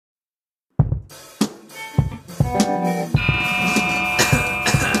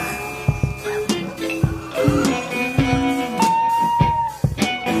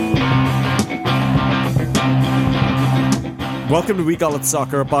Welcome to We Call It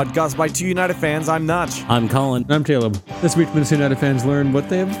Soccer, a podcast by two United fans. I'm Notch. I'm Colin. I'm Caleb. This week, Minnesota United fans learn what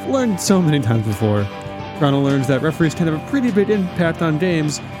they have learned so many times before. Toronto learns that referees can have a pretty big impact on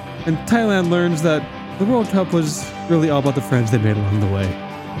games, and Thailand learns that the World Cup was really all about the friends they made along the way.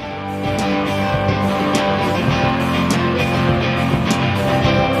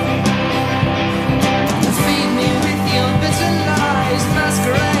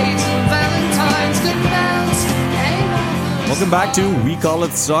 Welcome back to We Call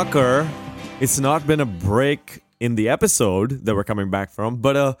It Soccer. It's not been a break in the episode that we're coming back from,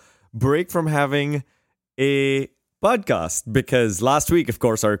 but a break from having a podcast, because last week, of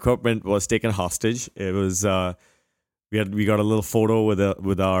course, our equipment was taken hostage. It was we got a little photo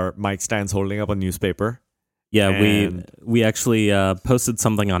with our mic stands holding up a newspaper. Yeah, And- we actually posted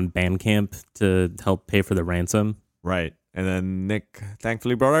something on Bandcamp to help pay for the ransom. Right. And then Nick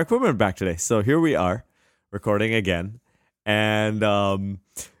thankfully brought our equipment back today. So here we are, recording again. And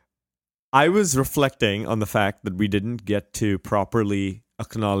I was reflecting on the fact that we didn't get to properly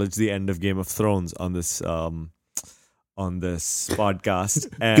acknowledge the end of Game of Thrones on this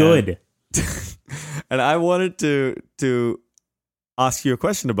podcast. And, Good. And I wanted to ask you a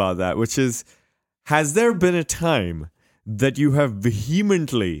question about that, which is, has there been a time that you have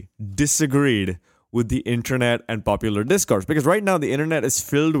vehemently disagreed with the internet and popular discourse? Because right now the internet is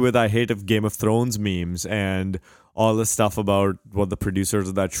filled with "I hate of Game of Thrones" memes and all this stuff about what the producers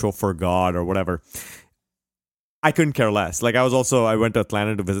of that show forgot or whatever. I couldn't care less. Like, I went to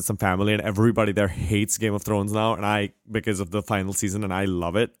Atlanta to visit some family, and everybody there hates Game of Thrones now, and because of the final season, and I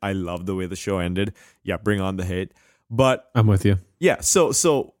love it. I love the way the show ended. Yeah, bring on the hate. But I'm with you. yeah,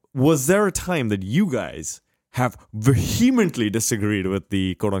 so was there a time that you guys have vehemently disagreed with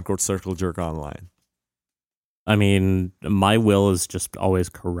the quote-unquote circle jerk online? I mean, my will is just always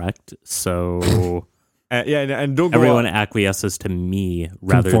correct, so And don't go everyone out. acquiesces to me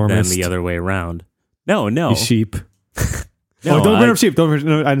rather Conformist. than the other way around. No. You sheep. No, Don't I- bring up sheep. No, I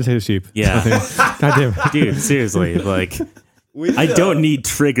didn't say the sheep. Yeah. God damn it. Dude, seriously, like, We- I don't need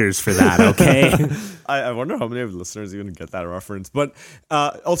triggers for that, okay? I wonder how many of the listeners even get that reference. But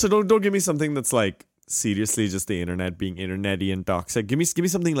also, don't give me something that's like seriously just the internet being internety and toxic. Give me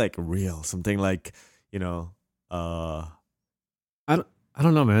something like real, something like, you know, I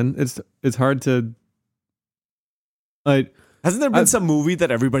don't know, man. It's hard to like. hasn't there been some movie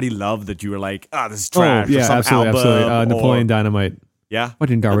that everybody loved that you were like, this is trash? Oh or yeah, some absolutely. album, Napoleon or- Dynamite. Yeah.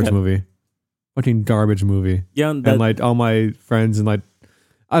 Watching garbage movie. Yeah, And like all my friends and like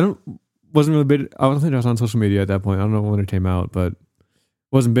I wasn't really big. I don't think I was on social media at that point. I don't know when it came out, but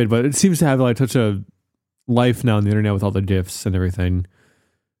wasn't big. But it seems to have like such a life now on the internet with all the gifs and everything.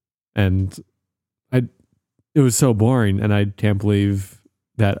 And it was so boring, and I can't believe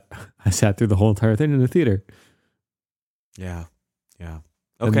that I sat through the whole entire thing in the theater. Yeah.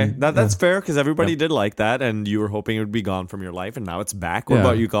 Okay, And, that's fair, because everybody Yep. did like that, and you were hoping it would be gone from your life, and now it's back. What Yeah.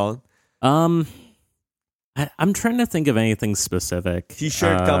 about you, Colin? I'm trying to think of anything specific.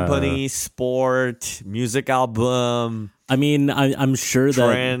 T-shirt company, sport, music album, I mean, I'm sure that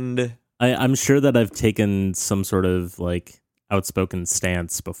trend. I'm sure that I've taken some sort of like outspoken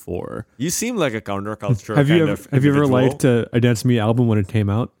stance before. You seem like a counterculture. Have you kind ever of individual. liked a Dance Me album when it came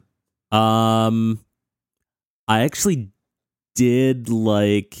out? I actually did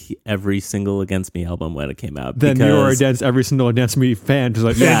like every single Against Me album when it came out. Then you were because- against every single Dance Me fan, just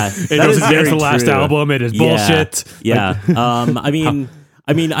like Yeah, it that is doesn't very dance the last true. album. It is Yeah, bullshit. Yeah.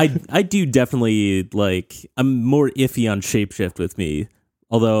 I mean, I do definitely like. I'm more iffy on Shapeshift with me,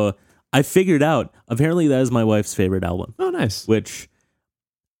 although I figured out apparently that is my wife's favorite album, Oh, nice. which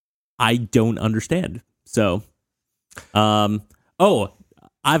I don't understand. So, I've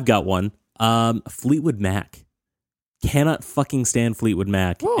got one. Fleetwood Mac. Cannot fucking stand Fleetwood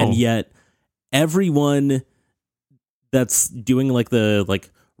Mac, Oh. and yet everyone that's doing like the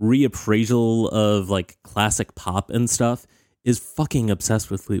reappraisal of like classic pop and stuff is fucking obsessed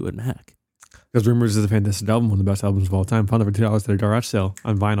with Fleetwood Mac. Because Rumors is a fantastic album, one of the best albums of all time. Found it for $2 at a garage sale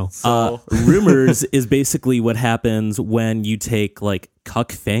on vinyl. Rumors is basically what happens when you take like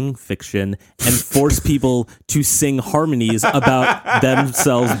cuck fan fiction and force people to sing harmonies about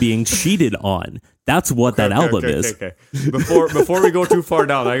themselves being cheated on. That's what that album is. Okay. Before we go too far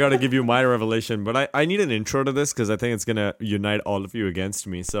down, I got to give you my revelation, but I need an intro to this because I think it's gonna unite all of you against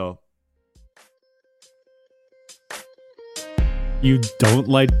me. So You don't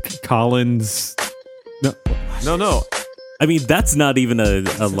like Collins? no. I mean, that's not even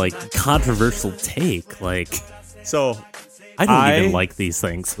a like controversial take. Like, So I don't even like these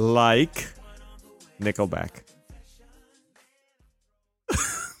things. like Nickelback.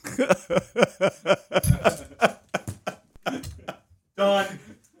 Done.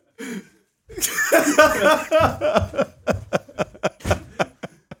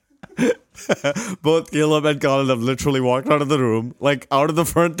 Both Caleb and Colin have literally walked out of the room, like out of the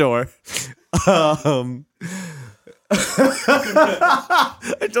front door. I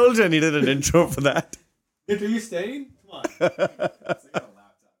told you I needed an intro for that. Are you staying? Come on.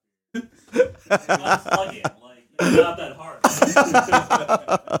 Unplug it. Like, it's not that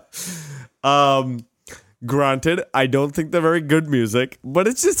hard. Granted, I don't think they're very good music, but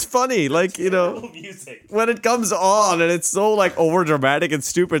it's just funny. Like, you know, Music. when it comes on and it's so like over dramatic and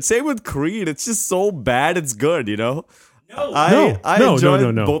stupid. Same with Creed. It's just so bad it's good, you know? No. I No,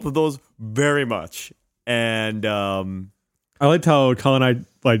 enjoyed no. both of those very much. And I liked how Colin and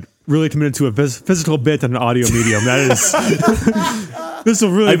I like really committed to a physical bit on an audio medium. That is, this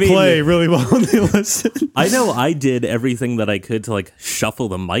will really play really well when they listen. I know I did everything that I could to like shuffle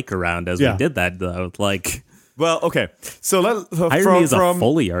the mic around as we Yeah. did that though. Like well, okay. So hire me as a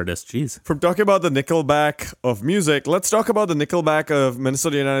Foley artist. Jeez. from talking about the Nickelback of music, let's talk about the Nickelback of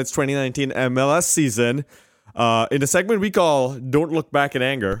Minnesota United's 2019 MLS season in a segment we call Don't Look Back in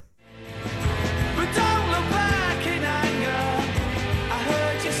Anger. But don't look back in anger. I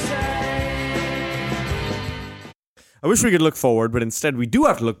heard you say. I wish we could look forward, but instead we do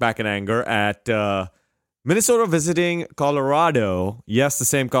have to look back in anger at Minnesota visiting Colorado. Yes, the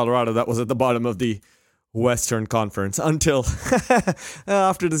same Colorado that was at the bottom of the Western Conference until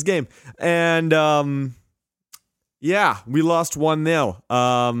after this game. And yeah, we lost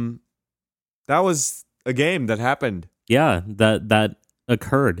 1-0. That was a game that happened. Yeah, that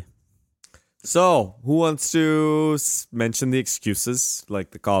occurred. So, who wants to mention the excuses,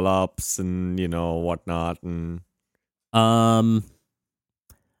 like the call-ups and, you know, whatnot? And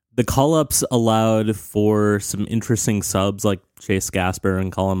The call-ups allowed for some interesting subs like Chase Gasper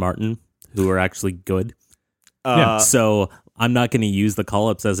and Colin Martin, who are actually good. So I'm not going to use the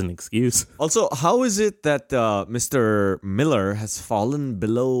call-ups as an excuse. Also, how is it that Mr. Miller has fallen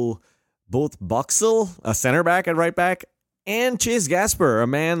below both Boxall, a center back and right back, and Chase Gasper, a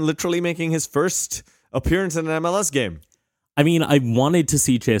man literally making his first appearance in an MLS game? I mean, I wanted to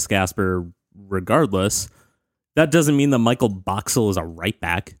see Chase Gasper regardless. That doesn't mean that Michael Boxall is a right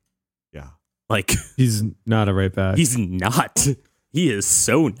back. Yeah. Like, He's not a right back. he's not. He is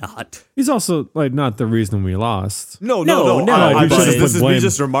so not. He's also like not the reason we lost. No. No, he This should've is put me blame,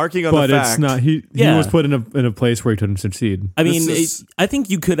 just remarking on But the fact. it's not. He Yeah. was put in a place where he couldn't succeed. I mean, This is- I think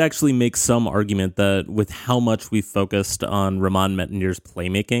you could actually make some argument that with how much we focused on Ramon Metanier's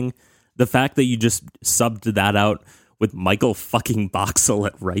playmaking, the fact that you just subbed that out with Michael fucking Boxall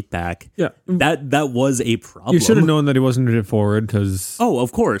at right back, Yeah, that was a problem. you should have known that he wasn't going to forward because. Oh,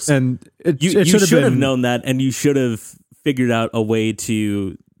 of course. And it You should should have been known that, and you should have figured out a way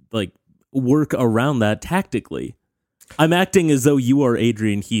to like work around that tactically. I'm acting as though you are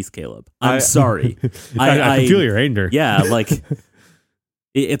Adrian Heath, Caleb. I'm sorry. I can feel your anger. Yeah, like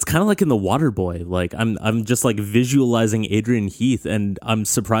it's kind of like in The Waterboy. Like I'm just like visualizing Adrian Heath, and I'm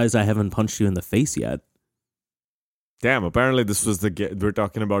surprised I haven't punched you in the face yet. Damn, apparently this was we're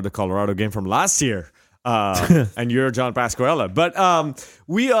talking about the Colorado game from last year. And you're John Pasquarella. But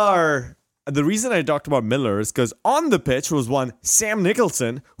the reason I talked about Miller is because on the pitch was one Sam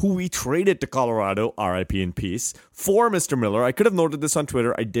Nicholson, who we traded to Colorado, RIP in peace, for Mr. Miller. I could have noted this on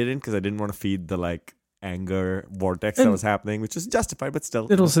Twitter. I didn't because I didn't want to feed the like anger vortex that And- was happening, which is justified, but still.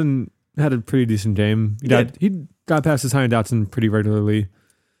 Nicholson had a pretty decent game. He got past his Tyne Dotson pretty regularly.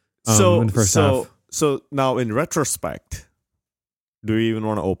 In the first half. So now in retrospect, do we even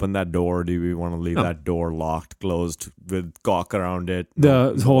want to open that door? Or do we want to leave No. that door locked, closed with caulk around it?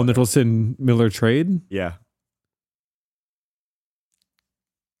 The whole Nicholson Miller trade. Yeah.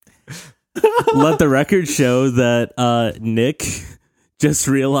 Let the record show that Nick just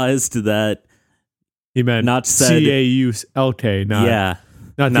realized that He meant Not said- CAULK,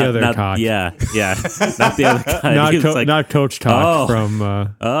 not the other cock. Yeah, not the other guy. Not, He was like, not Coach Talk Oh. from.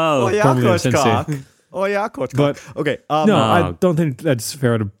 oh, yeah, formerly of Coach Sensei. Cock. Oh, yeah, Coach But- Cock. Okay. No, I don't think that's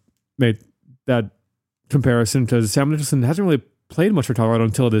fair to make that comparison because Sam Nicholson hasn't really played much for Colorado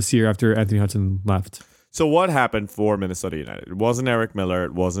until this year after Anthony Hudson left. So what happened for Minnesota United? It wasn't Eric Miller.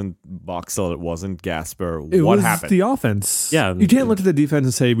 It wasn't Boxall. It wasn't Gasper. It What was happened? the offense. Yeah. You can't look at the defense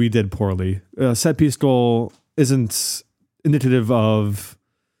and say we did poorly. Set piece goal isn't indicative of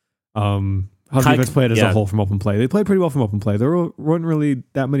how the defense played as a whole from open play. They played pretty well from open play. There weren't really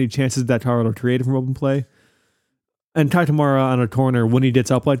that many chances that Colorado created from open play. And Ty Tamara on a corner, when he gets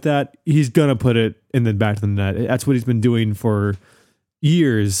up like that, he's going to put it in the back of the net. That's what he's been doing for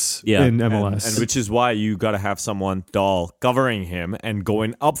years in MLS. And which is why you got to have someone tall covering him and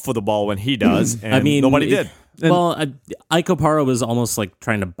going up for the ball when he does. And I mean, nobody did. Well, Ike Opara was almost like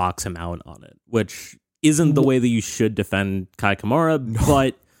trying to box him out on it, which isn't the way that you should defend Kai Kamara,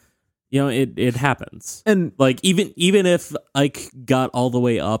 but it happens. And like even if Ike got all the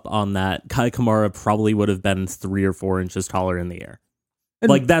way up on that, Kai Kamara probably would have been 3 or 4 inches taller in the air.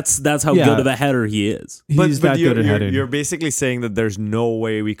 Like that's how good of a header he is. he's that good at heading. You're basically saying that there's no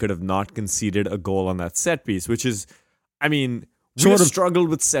way we could have not conceded a goal on that set piece, which is, I mean, we have struggled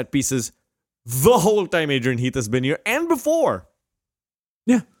with set pieces the whole time Adrian Heath has been here and before.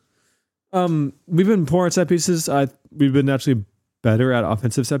 Yeah. We've been poor at set pieces. We've been actually better at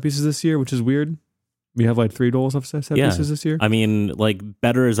offensive set pieces this year, which is weird. We have like 3 goals of set pieces this year. I mean, like,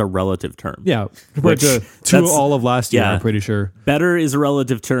 better is a relative term. Yeah, compared to all of last year, I'm pretty sure. Better is a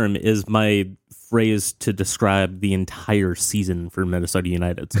relative term is my phrase to describe the entire season for Minnesota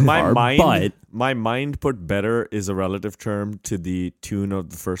United so far. My mind put better is a relative term to the tune of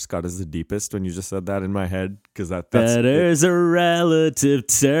The First Cut is the Deepest when you just said that in my head, because that's better is a relative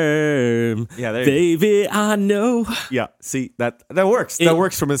term. Yeah, there baby, I know. Yeah, see, that works. That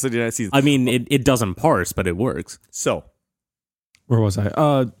works for Minnesota United season. I mean, it doesn't parse, but it works. So, where was I?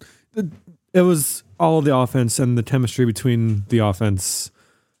 It was all of the offense and the chemistry between the offense.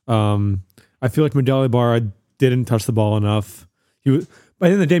 I feel like Medeli Barra didn't touch the ball enough. By the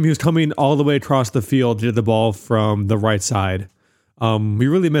end of the game, he was coming all the way across the field to get the ball from the right side. We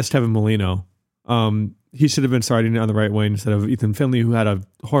really missed Kevin Molino. He should have been starting on the right wing instead of Ethan Finley, who had a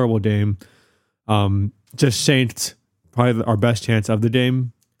horrible game. Just shanked probably our best chance of the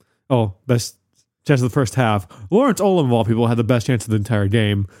game. Oh, best chance of the first half. Lawrence Olin, of all people, had the best chance of the entire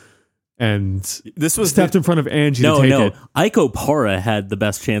game. And this was stepped in front of Angie to take it. Ike Opara had the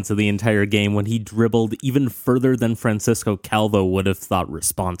best chance of the entire game when he dribbled even further than Francisco Calvo would have thought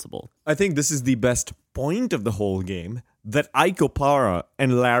responsible. I think this is the best point of the whole game, that Ike Opara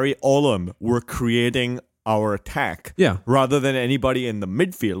and Larry Olam were creating our attack rather than anybody in the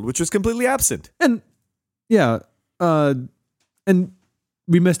midfield, which was completely absent. And and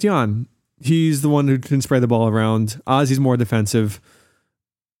we missed Jan. He's the one who can spray the ball around. Ozzy's more defensive.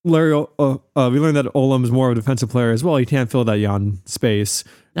 Larry, we learned that Olam's more of a defensive player as well. He can't fill that Jan space.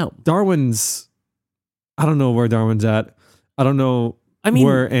 No. Darwin's, I don't know where Darwin's at. I don't know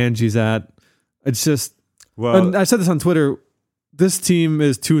where Angie's at. It's just, and I said this on Twitter, this team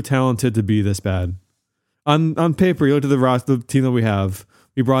is too talented to be this bad. On paper, you look at the team that we have.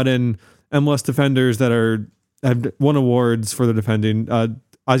 We brought in MLS defenders that have won awards for the defending.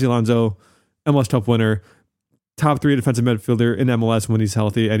 Ozzy Alonso, MLS Cup winner. Top 3 defensive midfielder in MLS when he's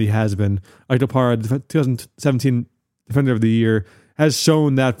healthy, and he has been. Ike Opara, 2017 Defender of the Year, has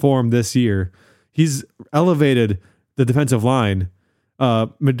shown that form this year. He's elevated the defensive line.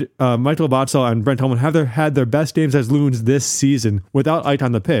 Michael Batzel and Brent Holman have had their best games as Loons this season without Ike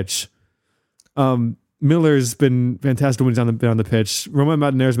on the pitch. Miller's been fantastic when he's on the pitch. Roman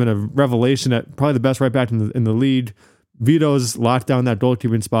Martinez's been a revelation at probably the best right back in the league. Vito's locked down that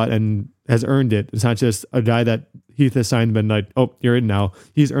goalkeeping spot and has earned it. It's not just a guy that Heath has signed and been like, oh, you're in now.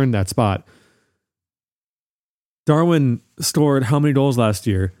 He's earned that spot. Darwin scored how many goals last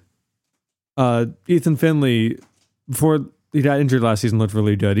year? Ethan Finley, before he got injured last season, looked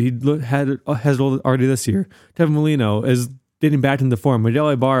really good. He has goals already this year. Kevin Molino is getting back into form.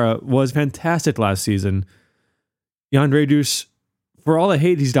 Medeli Barra was fantastic last season. Jan Reduš, for all the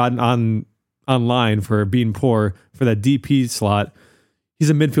hate he's gotten online for being poor for that DP slot, he's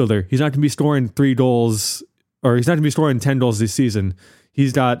a midfielder. He's not going to be scoring 3 goals, or he's not going to be scoring 10 goals this season.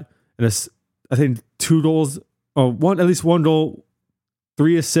 He's got, I think, 2 goals, or at least 1 goal,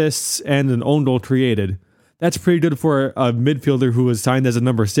 3 assists, and an own goal created. That's pretty good for a midfielder who was signed as a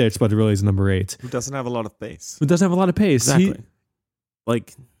number 6, but really is a number 8. Who doesn't have a lot of pace. Exactly.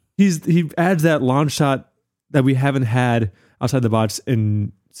 He adds that long shot that we haven't had outside the box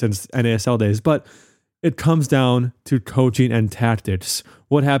since NASL days, but it comes down to coaching and tactics.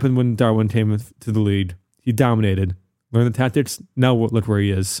 What happened when Darwin came to the league? He dominated. Learned the tactics. Now look where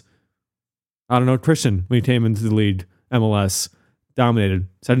he is. I don't know, Christian, when he came into the league, MLS, dominated.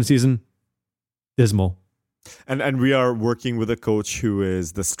 Second season, dismal. And we are working with a coach who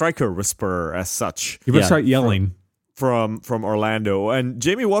is the striker whisperer as such. You better start yelling. From Orlando. And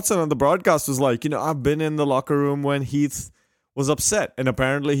Jamie Watson on the broadcast was like, I've been in the locker room when Heath was upset, and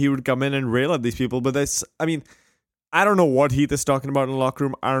apparently he would come in and rail at these people. But I don't know what Heath is talking about in the locker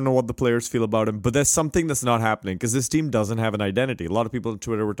room. I don't know what the players feel about him, but there's something that's not happening because this team doesn't have an identity. A lot of people on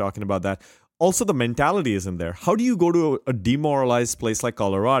Twitter were talking about that. Also, the mentality isn't there. How do you go to a demoralized place like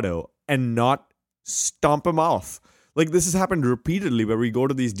Colorado and not stomp him off? Like this has happened repeatedly where we go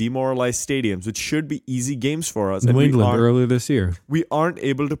to these demoralized stadiums, which should be easy games for us. New and England earlier this year. we aren't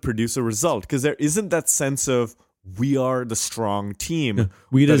able to produce a result because there isn't that sense of we are the strong team.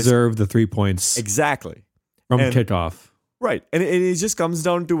 We that is- deserve the 3 points Exactly. from and- kickoff. Right. And it just comes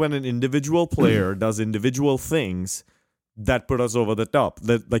down to when an individual player does individual things that put us over the top.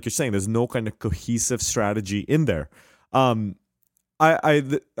 That, like you're saying, there's no kind of cohesive strategy in there. I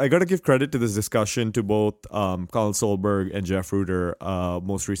got to give credit to this discussion to both Colin Solberg and Jeff Reuter.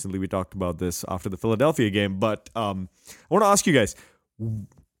 Most recently, we talked about this after the Philadelphia game. But I want to ask you guys,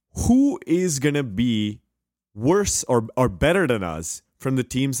 who is going to be worse or better than us from the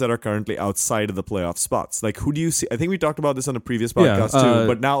teams that are currently outside of the playoff spots? Like, who do you see? I think we talked about this on a previous podcast too.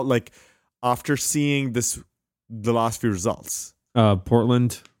 But now, like, after seeing the last few results.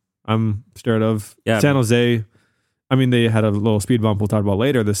 Portland, I'm scared of. Yeah. San Jose, I mean, they had a little speed bump we'll talk about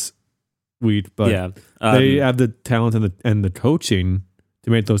later this week, but yeah. they have the talent and the coaching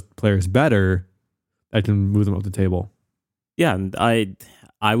to make those players better that can move them up the table. Yeah, and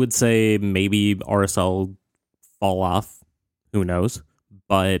I would say maybe RSL fall off. Who knows?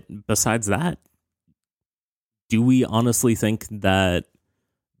 But besides that, do we honestly think that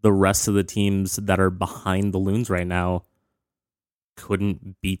the rest of the teams that are behind the Loons right now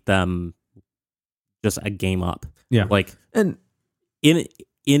couldn't beat them just a game up? Yeah. Like, And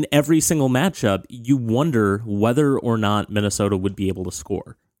in every single matchup, you wonder whether or not Minnesota would be able to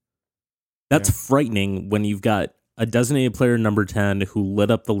score. That's frightening when you've got a designated player number 10 who lit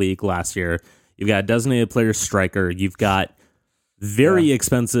up the league last year. You've got a designated player striker. You've got very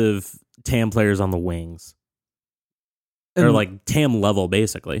expensive TAM players on the wings. They're And- like TAM level,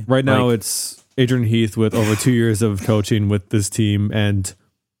 basically. right now Like, it's Adrian Heath with over 2 years of coaching with this team, and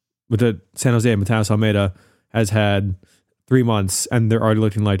with the San Jose, Matheus Almeida has had 3 months, and they're already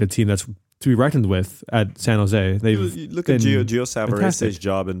looking like a team that's to be reckoned with at San Jose. You They've look at been Gio Savarese's fantastic.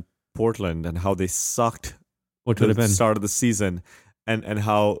 job in Portland and how they sucked what could have the been. start of the season and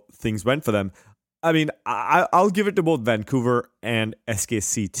how things went for them. I mean, I'll give it to both Vancouver and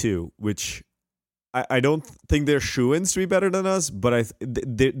SKC too, which I don't think they're shoo-ins to be better than us, but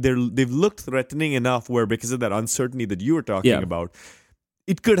they've looked threatening enough where because of that uncertainty that you were talking Yeah. about,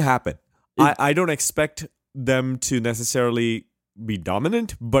 it could happen. I don't expect them to necessarily be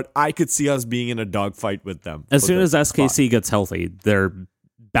dominant, but I could see us being in a dogfight with them. as for soon the as SKC spot. gets healthy, they're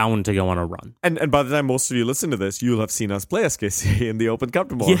bound to go on a run. And by the time most of you listen to this, you'll have seen us play SKC in the Open Cup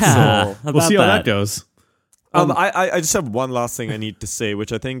tomorrow. Yeah, So, about We'll see how that goes. I just have one last thing I need to say,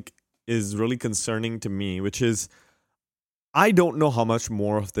 which I think is really concerning to me, which is I don't know how much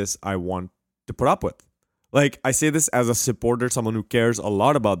more of this I want to put up with. Like, I say this as a supporter, someone who cares a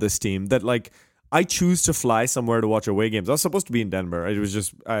lot about this team, that, like, I choose to fly somewhere to watch away games. I was supposed to be in Denver. It was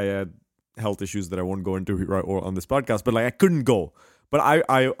just, I had health issues that I won't go into right or on this podcast, but, like, I couldn't go. But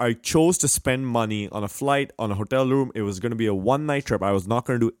I chose to spend money on a flight, on a hotel room. It was going to be a one-night trip. I was not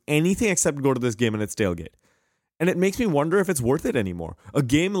going to do anything except go to this game and its tailgate. And it makes me wonder if it's worth it anymore. A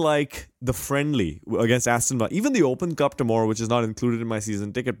game like the friendly against Aston Villa, even the Open Cup tomorrow, which is not included in my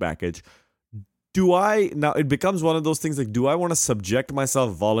season ticket package, now it becomes one of those things like, do I want to subject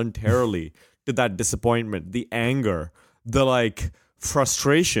myself voluntarily to that disappointment, the anger, the like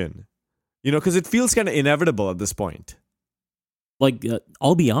frustration? You know, because it feels kind of inevitable at this point. Like,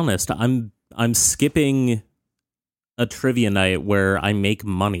 I'll be honest, I'm skipping a trivia night where I make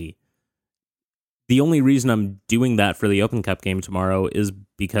money. The only reason I'm doing that for the Open Cup game tomorrow is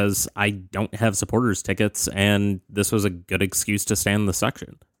because I don't have supporters tickets, and this was a good excuse to stand in the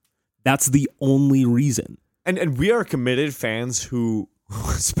section. That's the only reason. And we are committed fans who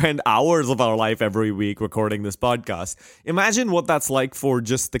spend hours of our life every week recording this podcast. Imagine what that's like for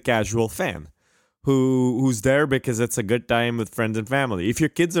just the casual fan who's there because it's a good time with friends and family. If your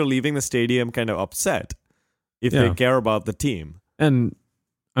kids are leaving the stadium kind of upset, if they Yeah. care about the team. And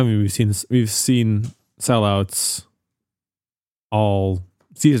I mean, we've seen sellouts all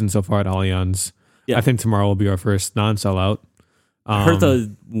season so far at Allianz. Yeah. I think tomorrow will be our first non-sellout.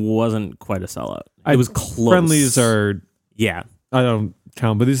 Hertha wasn't quite a sellout. It was close. Friendlies are, Yeah. I don't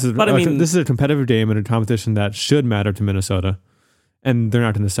count, but this is a competitive game and a competition that should matter to Minnesota, and they're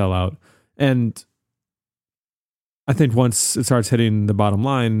not going to sell out. And I think once it starts hitting the bottom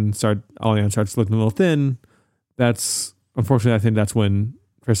line, Allianz starts looking a little thin. That's unfortunately, I think that's when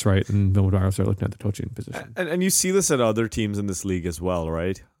Chris Wright and Bill McGuire start looking at the coaching position. And you see this at other teams in this league as well,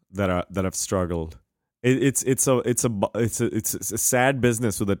 right? That have struggled. It's a sad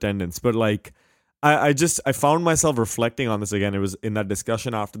business with attendance, but like I found myself reflecting on this again. It was in that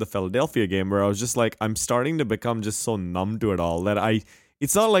discussion after the Philadelphia game where I was just like, I'm starting to become just so numb to it all that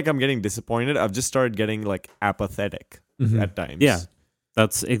it's not like I'm getting disappointed. I've just started getting like apathetic at times. Yeah,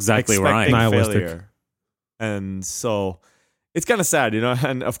 that's exactly where I expecting am. Nihilistic. failure. And so it's kind of sad,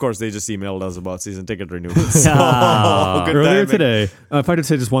 And of course, they just emailed us about season ticket renewals. So, good Earlier timing. today, if I could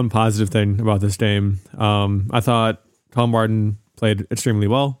say just one positive thing about this game, I thought Tom Martin played extremely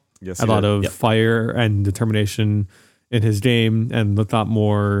well. Yes, A he lot did. of Yep. fire and determination in his game, and looked a lot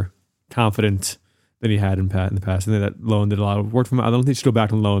more confident than he had in the past. And that Lone did a lot of work for him. I don't think he should go back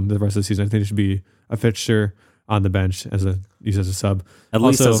to Lone the rest of the season. I think he should be a fixture on the bench used as a sub. At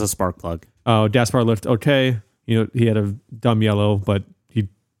least Also- as a spark plug. Gaspar looked okay. He had a dumb yellow, but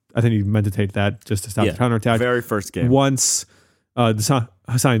I think he meant to take that just to stop Yeah. the counterattack. Very first game. Once Hassan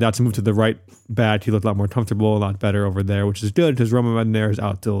Dotson moved to the right back, he looked a lot more comfortable, a lot better over there, which is good because Roman Madden is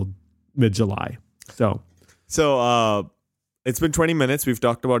out till mid-July. So So it's been 20 minutes. We've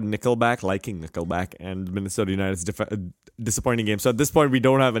talked about Nickelback, liking Nickelback, and Minnesota United's disappointing game. So at this point, we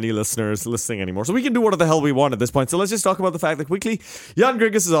don't have any listeners listening anymore. So we can do whatever the hell we want at this point. So let's just talk about the fact that quickly, Jan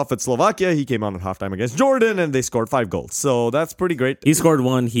Grigas is off at Slovakia. He came on at halftime against Jordan, and they scored 5 goals. So that's pretty great. He scored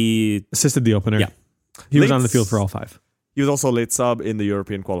one. He assisted the opener. Yeah. He was Late- on the field for all 5. He was also a late sub in the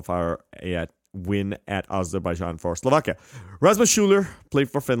European qualifier win at Azerbaijan for Slovakia. Rasmus Schuler played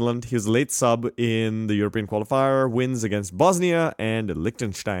for Finland. He was a late sub in the European qualifier wins against Bosnia and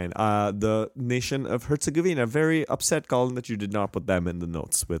Liechtenstein. The nation of Herzegovina. Very upset, Colin, that you did not put them in the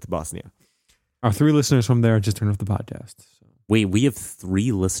notes with Bosnia. Our 3 listeners from there just turned off the podcast. So. wait. We have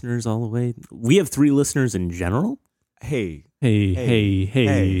 3 listeners all the way. We have 3 listeners in general. Hey,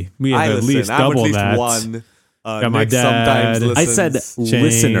 Hey. We I have at listen. least I'm double at least that. one. Got my Nick dad. sometimes I said listens. Jane.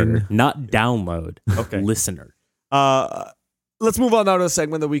 listener, not download. Okay. Listener. Let's move on now to a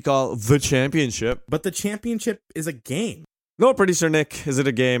segment that we call The Championship. But the championship is a game. No, producer Nick, is it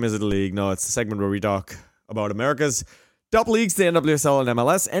a game? Is it a league? No, it's the segment where we talk about America's top leagues, the NWSL and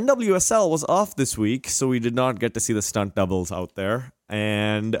MLS. NWSL was off this week, so we did not get to see the stunt doubles out there.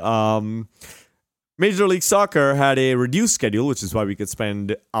 And Major League Soccer had a reduced schedule, which is why we could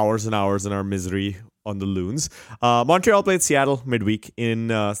spend hours and hours in our misery on the Loons. Montreal played Seattle midweek in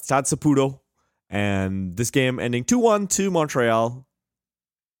Stade Saputo, and this game ending 2-1 to Montreal.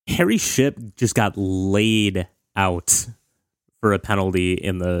 Harry Ship just got laid out for a penalty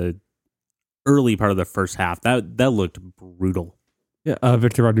in the early part of the first half. That looked brutal. Yeah,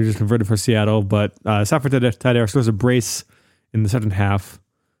 Victor Rodriguez converted for Seattle, but Safra Tadeo scores a brace in the second half,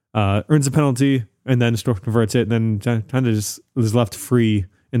 earns a penalty, and then converts it, and then kind of just is left free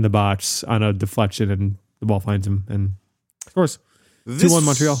in the box on a deflection, and the ball finds him, and scores. 2-1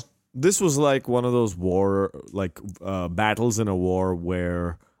 Montreal. This was like one of those battles in a war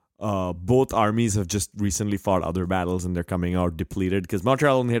where both armies have just recently fought other battles and they're coming out depleted because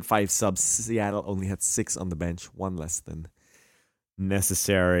Montreal only had 5 subs, Seattle only had 6 on the bench, 1 less than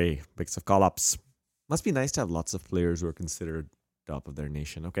necessary because of call-ups. Must be nice to have lots of players who are considered top of their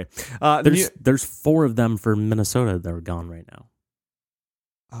nation. Okay, There's 4 of them for Minnesota that are gone right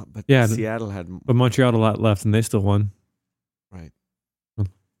now. but Yeah, Seattle had But Montreal had a lot left, and they still won. right. Hmm.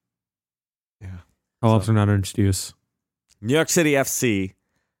 Yeah. Call-ups are not an excuse. New York City FC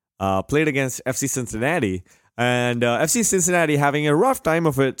played against FC Cincinnati, and FC Cincinnati having a rough time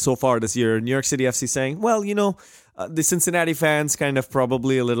of it so far this year. New York City FC saying, well, the Cincinnati fans kind of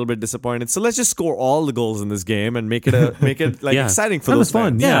probably a little bit disappointed, so let's just score all the goals in this game and make it Yeah. exciting for That those was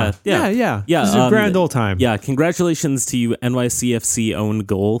fun. fans. Yeah. Yeah. Yeah, This is a grand old time. Yeah, congratulations to you, NYCFC owned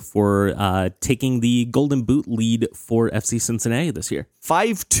goal for taking the Golden Boot lead for FC Cincinnati this year.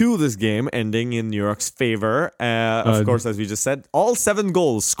 5-2 this game, ending in New York's favor. Of course, as we just said, all 7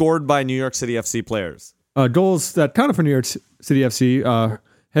 goals scored by New York City FC players. Goals that counted for New York City FC.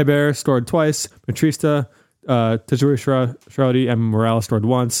 Hebert scored twice. Matrista, Tajuri Shroudi, and Morales scored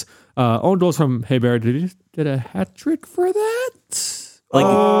once. Own goals from Hebert. Did he get a hat trick for that?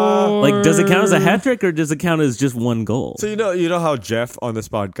 Like, does it count as a hat trick or does it count as just 1 goal? So you know how Jeff on this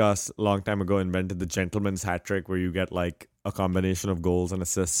podcast a long time ago invented the gentleman's hat trick, where you get like a combination of goals and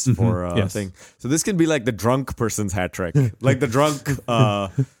assists for a yes. thing. So this can be like the drunk person's hat trick, like the drunk.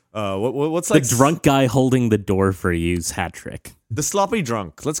 What's The like drunk guy holding the door for you's hat trick. the sloppy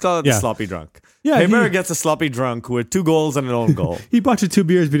drunk? Let's call it the Yeah. sloppy drunk. Yeah, Hebert he- gets a sloppy drunk with 2 goals and an own goal. He bought you 2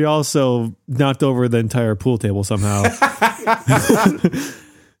 beers, but he also knocked over the entire pool table somehow.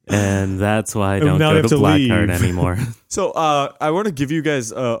 And that's why I And don't now go they have to to Blackheart leave. anymore. So I want to give you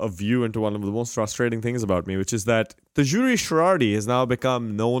guys a view into one of the most frustrating things about me, which is that Tajuri Shradi has now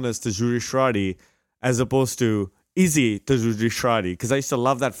become known as Tajuri Shradi as opposed to Izzy Tajuri Shradi, because I used to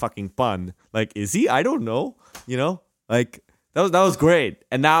love that fucking pun. Like, Izzy? I don't know. Like that was great.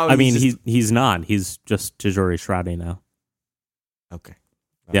 And now I mean, just, he's not. He's just Tajori Shradi now. okay.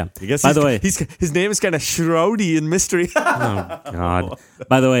 Yeah. I guess By the way, his name is kind of shroudy in mystery. oh God.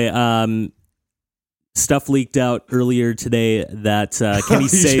 By the way, stuff leaked out earlier today that Kenny You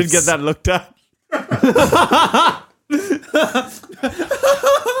Safes. should get that looked at.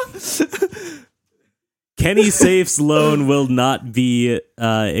 Kenny Safe's loan will not be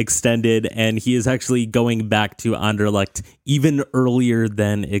extended, and he is actually going back to Anderlecht even earlier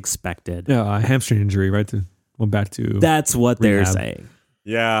than expected. Yeah, a hamstring injury, right? Went back to. That's what they're Rehab. saying.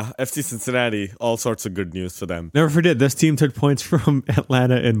 Yeah, FC Cincinnati, all sorts of good news for them. Never forget, this team took points from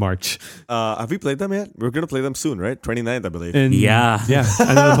Atlanta in March. Have we played them yet? We're going to play them soon, right? 29th, I believe. And Yeah. Yeah.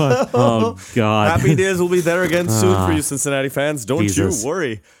 End of the month. Oh God. Happy days will be there again soon for you Cincinnati fans. Don't Jesus. you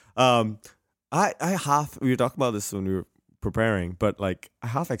worry. We were talking about this when we were preparing, but like I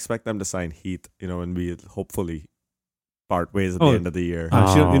half expect them to sign Heath, and we hopefully part ways at the end of the year.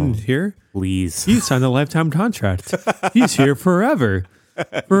 She didn't hear? Please. He signed a lifetime contract. He's here forever.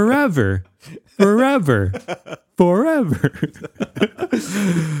 Forever. Forever. Forever.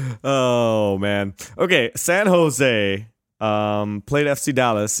 Oh man. Okay, San Jose played FC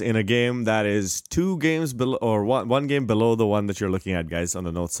Dallas in a game that is 2 games below, or one game below the one that you're looking at, guys, on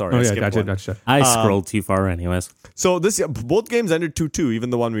the notes. Sorry, Oh, I yeah, skipped one. gotcha. I scrolled too far, anyways. So both games ended 2-2, even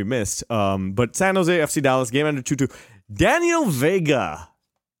the one we missed. But San Jose FC Dallas game ended 2-2. Daniel Vega.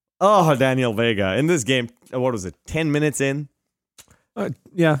 Oh, Daniel Vega in this game. What was it? 10 minutes in.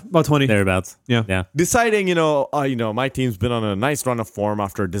 Yeah, about 20. Thereabouts. Yeah. Deciding, my team's been on a nice run of form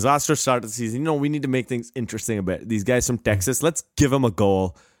after a disaster start of the season. We need to make things interesting a bit. These guys from Texas, let's give them a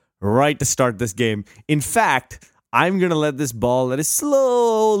goal right to start this game. In fact, I'm going to let this ball that is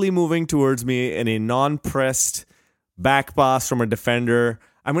slowly moving towards me in a non-pressed back pass from a defender,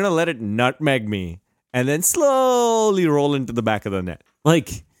 I'm going to let it nutmeg me and then slowly roll into the back of the net.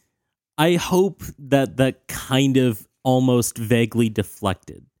 Like, I hope that kind of almost vaguely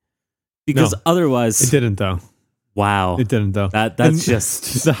deflected, because No, otherwise, It didn't, though. wow, It didn't, though. that's And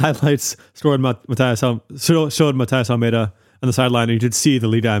just the highlights showed Matias Almeida on the sideline, and you could see the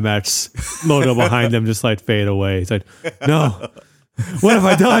Liga match logo behind them just like fade away. It's like, no, what have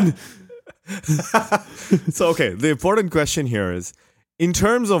I done? So, okay, the important question here is, in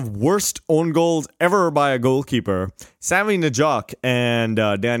terms of worst own goals ever by a goalkeeper, Sami Najak and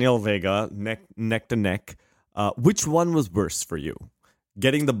Daniel Vega, neck to neck, which one was worse for you?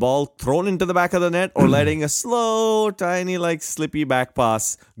 Getting the ball thrown into the back of the net or letting a slow, tiny, slippy back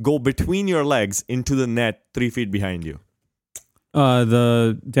pass go between your legs into the net 3 feet behind you?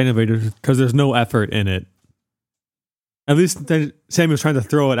 The Daniel Vega, because there's no effort in it. At least Sammy was trying to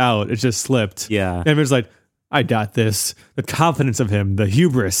throw it out. It just slipped. yeah. And was like, I got this. The confidence of him, the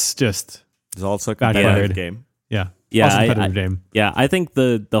hubris, just, It's also a Backfired. competitive game. yeah. Yeah, Also I- competitive game. Yeah, I think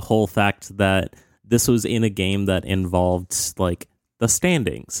the whole fact that this was in a game that involved like the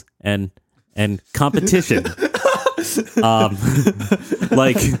standings and competition,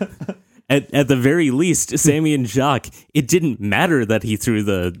 like at the very least, Sammy and Jacques, it didn't matter that he threw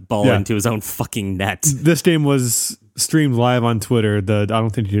the ball Yeah. into his own fucking net. This game was streamed live on Twitter. I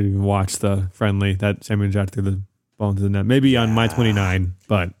don't think you even watched the friendly that Sammy and Jack threw the ball into the net. Maybe on my 29,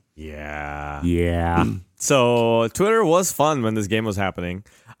 but Yeah. Yeah, So Twitter was fun when this game was happening.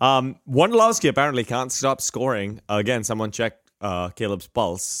 Wondolowski apparently can't stop scoring. Again, someone check Caleb's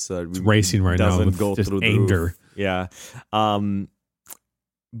pulse. It's racing right now with just the anger. roof. Yeah.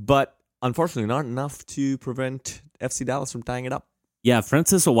 But unfortunately, not enough to prevent FC Dallas from tying it up. yeah.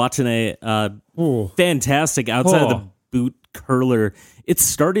 Francis Owachine, Oh, fantastic outside of the Oh. boot curler. It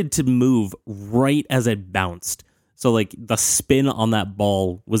started to move right as it bounced. So like the spin on that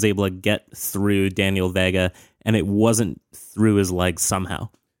ball was able to get through Daniel Vega, and it wasn't through his legs somehow.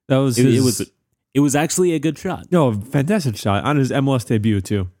 that was It was actually a good shot. fantastic shot on his MLS debut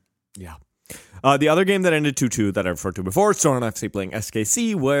too. Yeah. The other game that ended 2-2 that I referred to before, Soren FC playing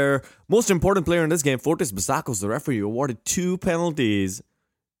SKC, where most important player in this game, Fortis Basakos, the referee, awarded 2 penalties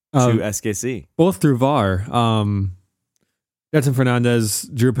to SKC. Both through VAR. Edson Fernandez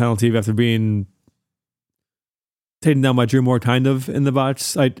drew a penalty after being taken down by Drew Moore, kind of in the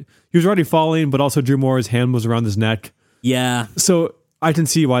box. He was already falling, but also Drew Moore's hand was around his neck. Yeah, So I can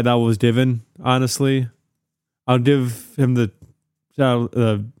see why that was given. Honestly, I'll give him the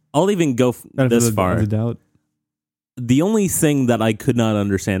I'll even go benefit this of far. the doubt. The only thing that I could not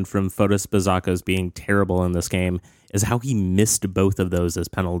understand from Fotis Bazakos being terrible in this game is how he missed both of those as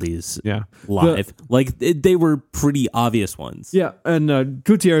penalties Yeah, live. They were pretty obvious ones. yeah, and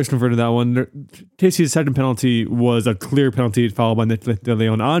Gutierrez converted that one. Casey's second penalty was a clear penalty followed by Nick De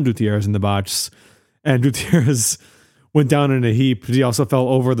Leon on Gutierrez in the box, and Gutierrez went down in a heap. He also fell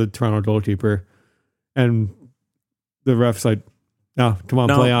over the Toronto goalkeeper, and the ref's like, No, come on,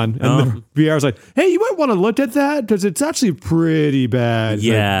 No, play on. And no. the VR's like, hey, you might want to look at that because it's actually pretty bad. It's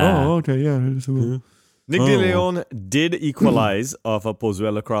like, Yeah. oh, okay, yeah. Nick De Leon did equalize off a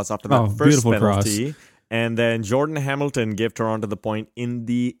Pozuelo cross after that Oh, first beautiful penalty. And then Jordan Hamilton gave Toronto the point in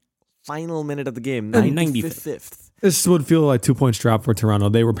the final minute of the game, 95th. This would feel like 2 points drop for Toronto.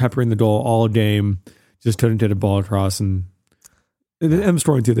 They were peppering the goal all game, just couldn't get a ball across. And I'm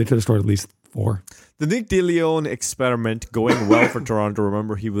scoring too. They could have scored at least 4. The Nick De Leon experiment going well for Toronto.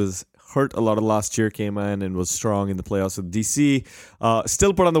 Remember, he was hurt a lot of last year, came in and was strong in the playoffs with DC.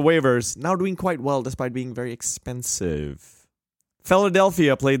 Still put on the waivers. Now doing quite well despite being very expensive.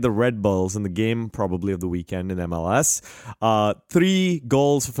 Philadelphia played the Red Bulls in the game probably of the weekend in MLS. 3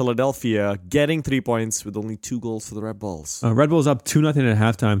 goals for Philadelphia, getting 3 points with only 2 goals for the Red Bulls. Red Bulls up 2-0 at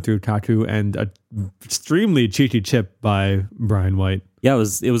halftime through Kaku and an extremely cheeky chip by Brian White. Yeah,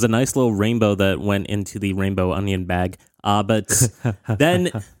 it was a nice little rainbow that went into the rainbow onion bag. But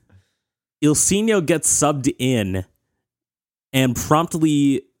then Ilsinho gets subbed in and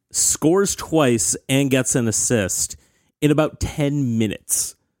promptly scores twice and gets an assist in about 10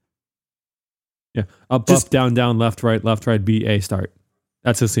 minutes. Yeah, up, down, left, right, B, A, start.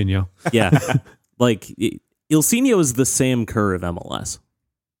 That's Ilsinho. Yeah, like Ilsinho is the Sam Kerr of MLS.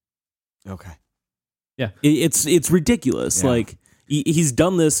 Okay. It's ridiculous. Yeah. Like he's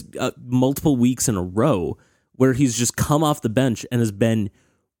done this multiple weeks in a row where he's just come off the bench and has been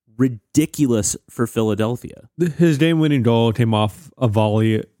ridiculous for Philadelphia. His game-winning goal came off a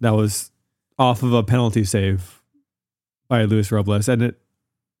volley that was off of a penalty save by Luis Robles, and it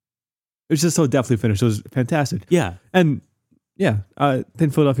was just so deftly finished. It was fantastic. Yeah. And yeah, I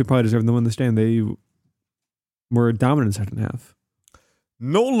think Philadelphia probably deserved the win this game. They were dominant in the second half.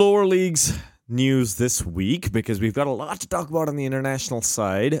 No lower leagues news this week because we've got a lot to talk about on the international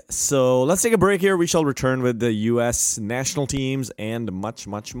side. So let's take a break here. We shall return with the U.S. national teams and much,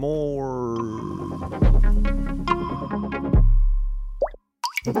 much more.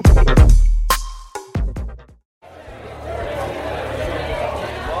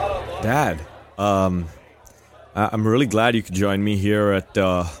 Dad, I'm really glad you could join me here at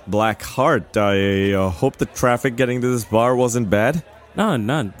Black Heart. I hope the traffic getting to this bar wasn't bad. No,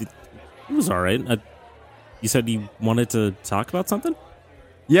 it was all right. You said you wanted to talk about something?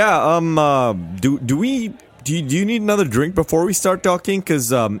 Yeah. Do you need another drink before we start talking? Cause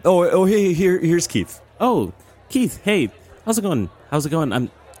hey, here's Keith. Oh, Keith. Hey, how's it going?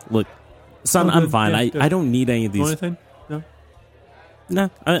 Look, son, I'm fine. Yeah, I don't need any of these. Anything? No. No,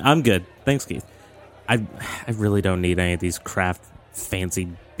 I'm good. Thanks, Keith. I really don't need any of these craft fancy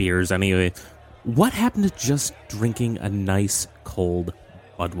beers anyway. What happened to just drinking a nice cold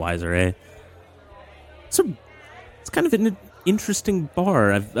Budweiser, eh? So it's kind of an interesting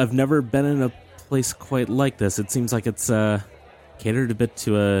bar. I've never been in a place quite like this. It seems like it's catered a bit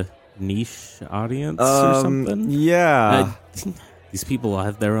to a niche audience or something. Yeah. These people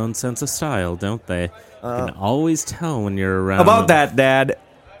have their own sense of style, don't they? You can always tell when you're around. About that, Dad,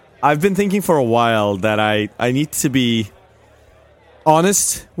 I've been thinking for a while that I need to be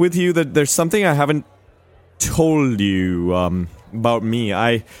honest with you that there's something I haven't told you about me.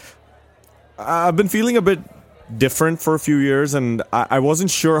 I've been feeling a bit different for a few years, and I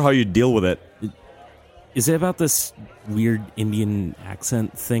wasn't sure how you deal with it. Is it about this weird Indian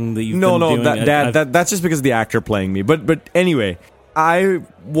accent thing that you've No, been doing? that's just because of the actor playing me. But anyway, I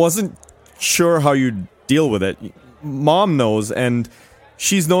wasn't sure how you deal with it. Mom knows, and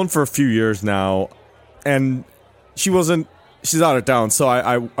she's known for a few years now, and she's out of town, so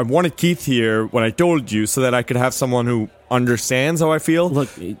I wanted Keith here when I told you so that I could have someone who understands how I feel. Look,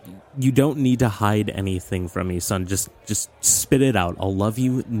 you don't need to hide anything from me, son. Just spit it out. I'll love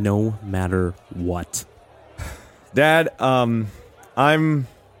you no matter what. Dad, I'm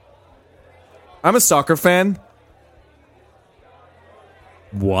a soccer fan.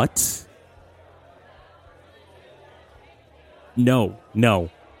 What? No.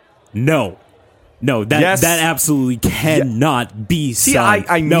 Yes. That absolutely cannot be. See, son.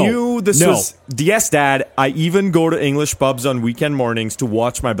 I No. knew this No. was... Yes, Dad, I even go to English pubs on weekend mornings to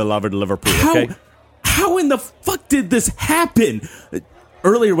watch my beloved Liverpool, okay? How in the fuck did this happen?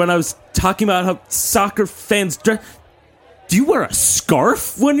 Earlier when I was talking about how soccer fans dress... Do you wear a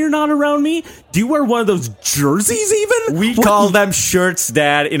scarf when you're not around me? Do you wear one of those jerseys even? We call them shirts,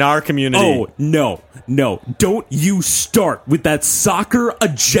 Dad, in our community. Oh, no. Don't you start with that soccer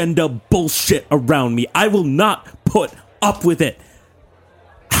agenda bullshit around me. I will not put up with it.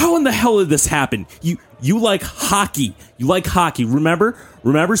 How in the hell did this happen? You like hockey. Remember,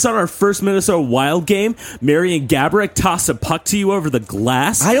 son, our first Minnesota Wild game? Marian Gaborik tossed a puck to you over the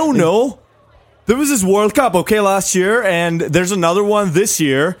glass? I don't know. there was this World Cup, okay, last year, and there's another one this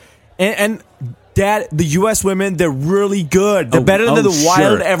year, and Dad, the U.S. women, they're really good. They're better than the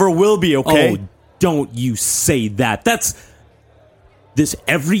Wild sure. ever will be, okay? Oh, don't you say that. That's this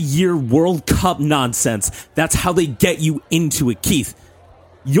every year World Cup nonsense. That's how they get you into it, Keith.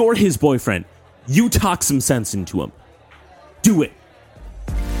 You're his boyfriend. You talk some sense into him. Do it.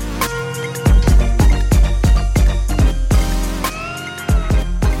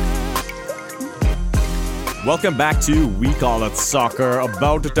 Welcome back to We Call It Soccer.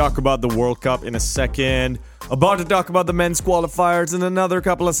 About to talk about the World Cup in a second. About to talk about the men's qualifiers in another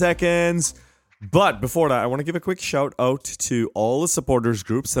couple of seconds. But before that, I want to give a quick shout out to all the supporters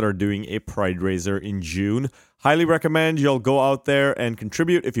groups that are doing a Pride Raiser in June. Highly recommend you'll go out there and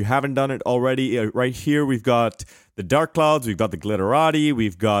contribute if you haven't done it already. Right here, we've got the Dark Clouds, we've got the Glitterati,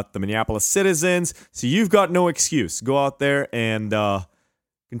 we've got the Minneapolis Citizens. So you've got no excuse. Go out there and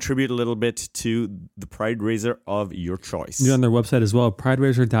contribute a little bit to the Pride Raiser of your choice. You're on their website as well,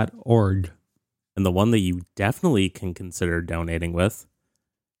 prideraiser.org. And the one that you definitely can consider donating with,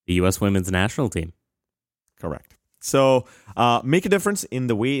 the U.S. women's national team. Correct. So make a difference in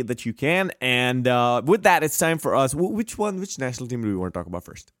the way that you can. And with that, it's time for us. Which national team do we want to talk about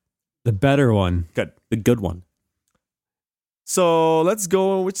first? The better one. Good. The good one. So let's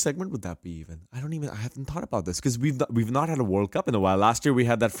go. Which segment would that be even? I haven't thought about this because we've not had a World Cup in a while. Last year we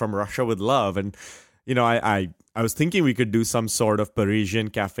had that From Russia with Love. And, you know, I was thinking we could do some sort of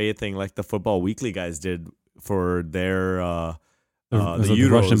Parisian cafe thing like the Football Weekly guys did for their the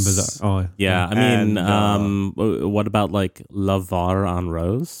Euros. Russian bazaar. Oh, Yeah, I mean, what about like Lavar en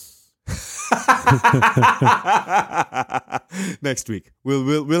Rose? Next week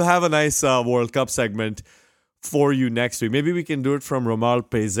we'll have a nice World Cup segment for you next week. Maybe we can do it from Romal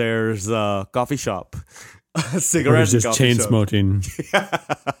Pezer's coffee shop. Cigarette just coffee chain shop. smoking.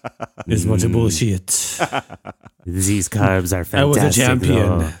 It's a bunch of bullshit. These carbs are fantastic. I was a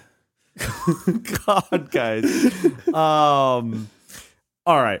champion. God, guys.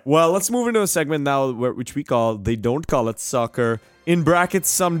 All right. Well, let's move into a segment now which we call They Don't Call It Soccer. In brackets,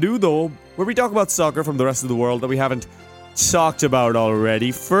 some do, though, where we talk about soccer from the rest of the world that we haven't talked about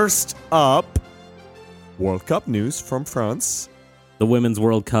already. First up, World Cup news from France. The Women's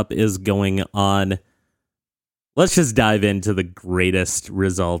World Cup is going on. Let's just dive into the greatest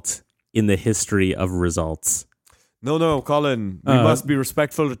result in the history of results. No, Colin. We must be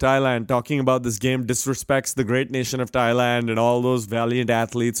respectful to Thailand. Talking about this game disrespects the great nation of Thailand and all those valiant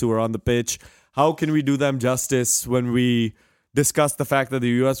athletes who are on the pitch. How can we do them justice when we discuss the fact that the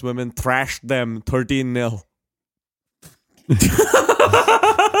U.S. women thrashed them 13-0?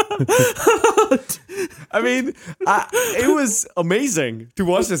 I mean, it was amazing to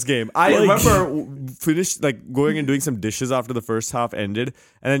watch this game. I remember going and doing some dishes after the first half ended,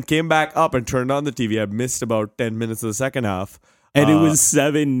 and then came back up and turned on the TV. I missed about 10 minutes of the second half. And it was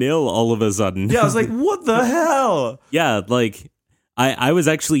 7-0 all of a sudden. Yeah, I was like, what the hell? Yeah, like, I was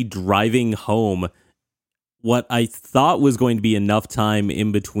actually driving home what I thought was going to be enough time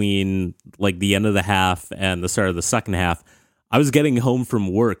in between, like, the end of the half and the start of the second half. I was getting home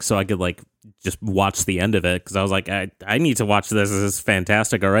from work so I could, like, just watch the end of it because I was like, I need to watch this. This is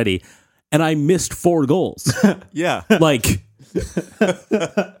fantastic already. And I missed 4 goals. Yeah. Like,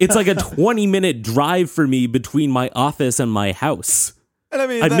 it's like a 20-minute drive for me between my office and my house. And I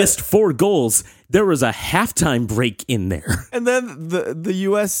mean, I missed 4 goals. There was a halftime break in there. And then the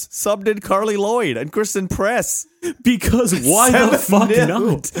U.S. subbed in Carly Lloyd and Kristen Press. Because why the fuck 7-0.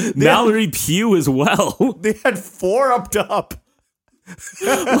 not? Mallory Pugh as well. They had 4 up top.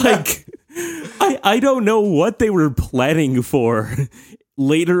 Like, I don't know what they were planning for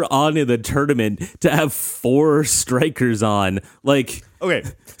later on in the tournament to have 4 strikers on. Like, Okay,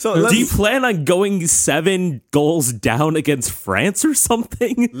 so do you plan on going 7 goals down against France or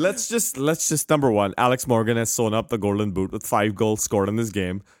something? let's just number one, Alex Morgan has sewn up the Golden Boot with 5 goals scored in this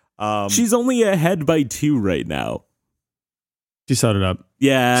game. She's only ahead by 2 right now. She sewed it up.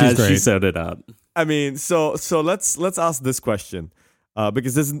 Yeah, She's great. she sewed it up. I mean, so let's ask this question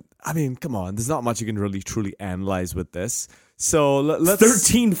because come on, there's not much you can really truly analyze with this. So let's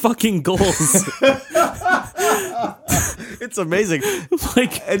 13 fucking goals. It's amazing.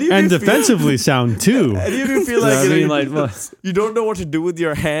 Like, And defensively sound too. Any of you feel like, I mean, like, you don't know what to do with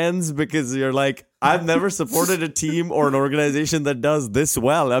your hands because you're like, I've never supported a team or an organization that does this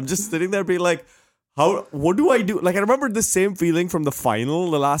well. I'm just sitting there being like, What do I do? Like, I remember the same feeling from the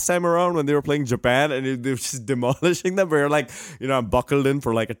final the last time around when they were playing Japan and they were just demolishing them. We were like, I'm buckled in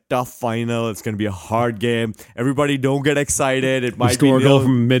for like a tough final. It's going to be a hard game. Everybody don't get excited. It might Score a be goal nil.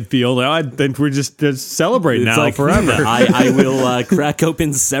 from midfield. I think we just celebrate It's now like, forever. I will crack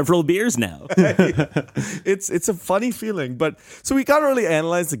open several beers now. It's a funny feeling, but so we can't really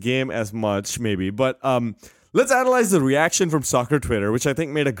analyze the game as much, maybe. But let's analyze the reaction from soccer Twitter, which I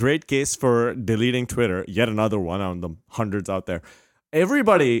think made a great case for deleting Twitter. Yet another one on the hundreds out there.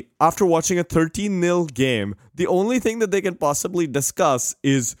 Everybody, after watching a 13-0 game, the only thing that they can possibly discuss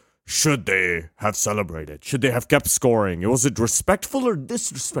is, should they have celebrated? Should they have kept scoring? Was it respectful or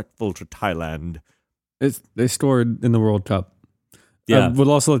disrespectful to Thailand? They scored in the World Cup. Yeah. I would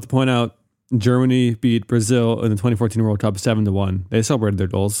also like to point out Germany beat Brazil in the 2014 World Cup 7-1. They celebrated their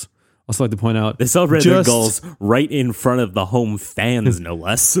goals. Also like to point out They celebrated their just- goals right in front of the home fans, no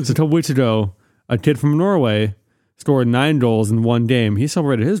less. So a couple weeks ago, a kid from Norway scored 9 goals in one game. He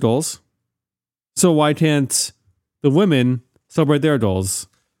celebrated his goals. So why can't the women celebrate their goals?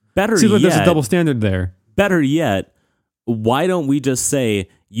 Better Seems like there's a yet, double standard there. better yet, why don't we just say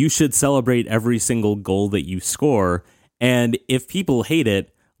you should celebrate every single goal that you score? And if people hate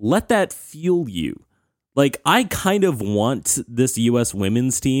it, let that fuel you. Like, I kind of want this U.S.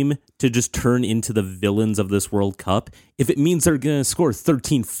 women's team to just turn into the villains of this World Cup if it means they're going to score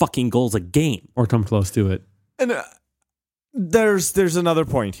 13 fucking goals a game. Or come close to it. And there's another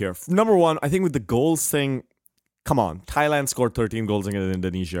point here. Number one, I think with the goals thing, come on, Thailand scored 13 goals against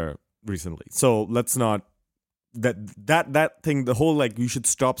Indonesia recently. So let's not that thing, the whole like you should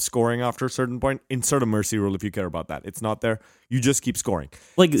stop scoring after a certain point. Insert a mercy rule if you care about that. It's not there. You just keep scoring.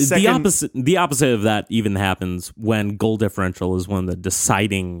 Like Second- the opposite of that even happens when goal differential is one of the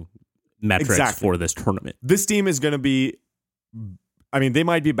deciding metrics Exactly. for this tournament. This team is going to be, I mean, they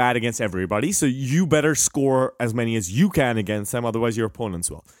might be bad against everybody, so you better score as many as you can against them, otherwise your opponents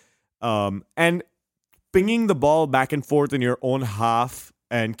will. And pinging the ball back and forth in your own half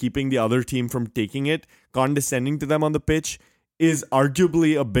and keeping the other team from taking it, condescending to them on the pitch, is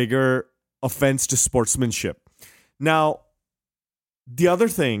arguably a bigger offense to sportsmanship. Now, the other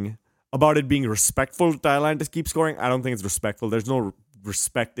thing about it being respectful to Thailand to keep scoring, I don't think it's respectful. There's no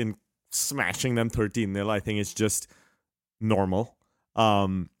respect in smashing them 13-0. I think it's just normal.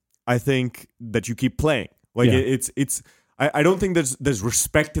 I think that you keep playing. Like Yeah. I don't think there's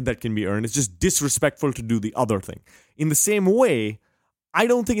respect that can be earned. It's just disrespectful to do the other thing. In the same way, I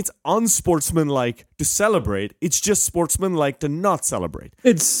don't think it's unsportsmanlike to celebrate. It's just sportsmanlike to not celebrate.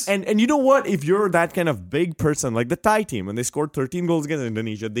 It's And you know what? If you're that kind of big person, like the Thai team, when they scored 13 goals against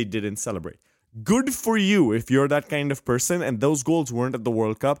Indonesia, they didn't celebrate. Good for you if you're that kind of person and those goals weren't at the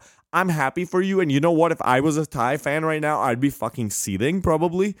World Cup. I'm happy for you. And you know what? If I was a Thai fan right now, I'd be fucking seething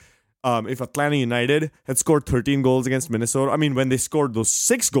probably. If Atlanta United had scored 13 goals against Minnesota, I mean, when they scored those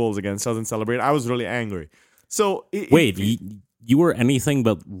 6 goals against us and celebrate, I was really angry. So Wait, you were anything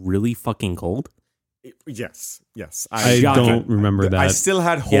but really fucking cold? yes. I Shocking. don't remember that. I still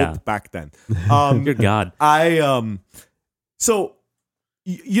had hope Yeah. back then. Good God. So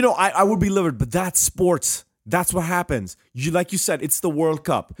I would be livid, but that's sports. That's what happens. Like you said, it's the World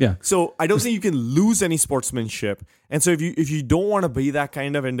Cup. Yeah. So I don't think you can lose any sportsmanship. And so if you don't want to be that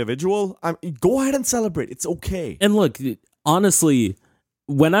kind of individual, go ahead and celebrate. It's okay. And look, honestly,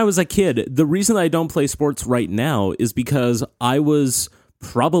 when I was a kid, the reason I don't play sports right now is because I was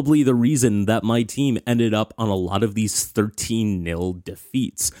probably the reason that my team ended up on a lot of these 13-0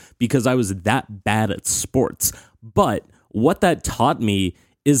 defeats because I was that bad at sports. But what that taught me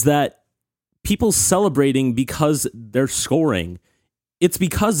is that people celebrating because they're scoring, it's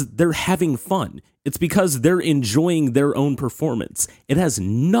because they're having fun. It's because they're enjoying their own performance. It has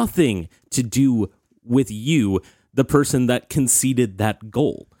nothing to do with you, the person that conceded that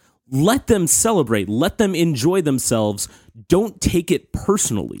goal. Let them celebrate. Let them enjoy themselves. Don't take it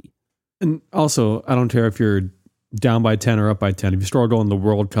personally. And also, I don't care if you're down by 10 or up by 10. If you score a goal in the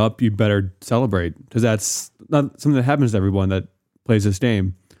World Cup, you better celebrate because that's not something that happens to everyone that plays this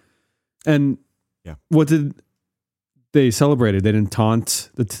game. And Yeah. what did they celebrated? They didn't taunt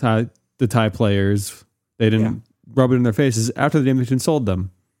the Thai players. They didn't rub it in their faces. After the game, they sold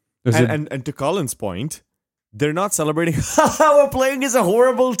them. There's a- And to Colin's point, they're not celebrating, we're playing as a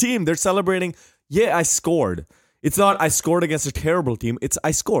horrible team. They're celebrating, yeah, I scored. It's not, I scored against a terrible team. It's,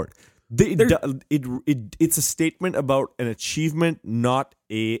 I scored. It's a statement about an achievement, not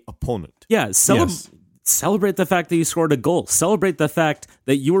a opponent. Yeah, Yes. celebrate the fact that you scored a goal. Celebrate the fact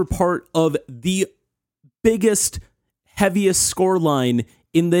that you were part of the biggest, heaviest scoreline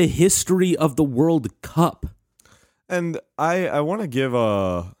in the history of the World Cup. And I want to give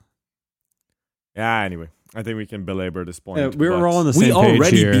Yeah, anyway, I think we can belabor this point. Yeah, we're but all on the We same page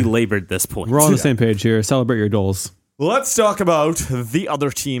already here. belabored this point. We're all on the same page here. Celebrate your goals. Let's talk about the other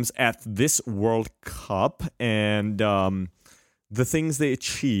teams at this World Cup and the things they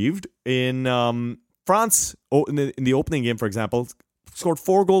achieved in France. In the opening game, for example, scored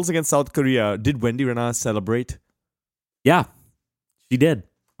 4 goals against South Korea. Did Wendy Renard celebrate? Yeah, she did.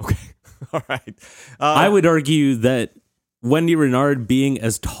 Okay, all right. I would argue that Wendy Renard, being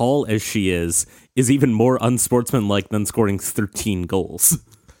as tall as she is even more unsportsmanlike than scoring 13 goals.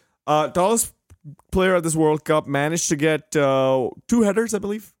 Tallest player at this World Cup managed to get 2 headers, I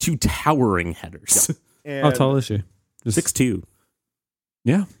believe. 2 towering headers. And, How tall is she? Just 6'2".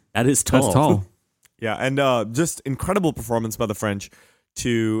 Yeah, That is tall. that's tall. Yeah, and just incredible performance by the French.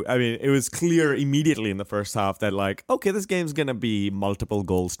 It was clear immediately in the first half that, like, okay, this game's going to be multiple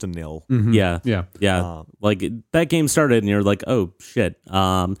goals to nil. Mhm. Yeah. Yeah. Like that game started and you're like, oh shit.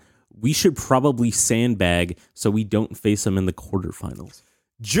 We should probably sandbag so we don't face them in the quarterfinals.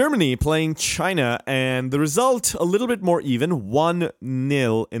 Germany playing China, and the result a little bit more even,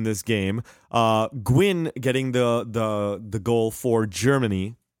 1-0 in this game. Gwyn getting the goal for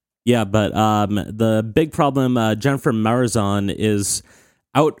Germany. Yeah, but the big problem, Jennifer Marzon is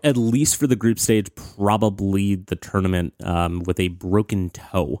out at least for the group stage, probably the tournament, with a broken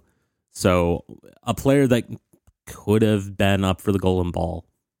toe. So a player that could have been up for the golden ball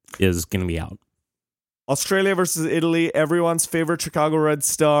is going to be out. Australia versus Italy, everyone's favorite Chicago Red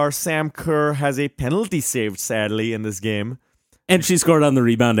Star, Sam Kerr, has a penalty saved, sadly, in this game. And she scored on the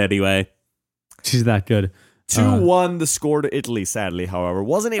rebound anyway. She's that good. 2-1 the score to Italy, sadly, however.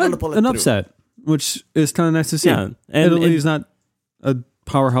 Wasn't able to pull it An through. upset, which is kind of nice to see. Yeah, and- Italy's not a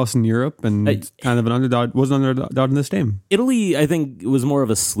powerhouse in Europe and kind of an underdog. Was an underdog in this game. Italy, I think, was more of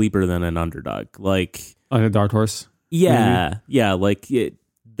a sleeper than an underdog. Like, Like a dark horse. yeah,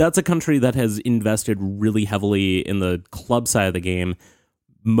 that's a country that has invested really heavily in the club side of the game,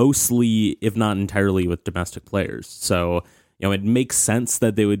 mostly, if not entirely, with domestic players. So, it makes sense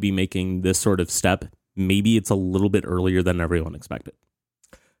that they would be making this sort of step. Maybe it's a little bit earlier than everyone expected.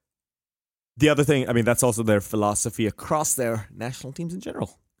 The other thing, that's also their philosophy across their national teams in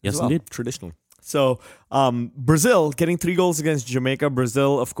general. Yes, as well, indeed. traditionally. So, Brazil getting 3 goals against Jamaica.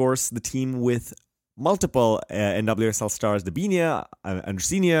 Brazil, of course, the team with multiple NWSL stars, Dabinia,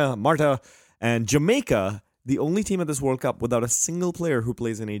 Andresinia, Marta, and Jamaica, the only team at this World Cup without a single player who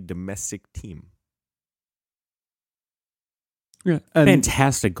plays in a domestic team. Yeah. And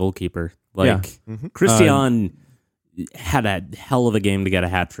Fantastic goalkeeper. Like, Mhm. Christian had a hell of a game to get a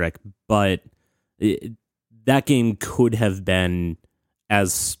hat trick, but that game could have been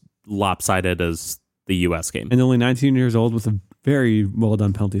as lopsided as the U.S. game. and only 19 years old with a very well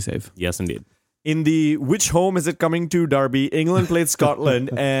done penalty save. Yes, indeed. In the which home is it coming to derby, England played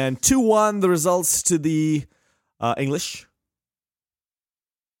Scotland, and 2-1 the results to the English.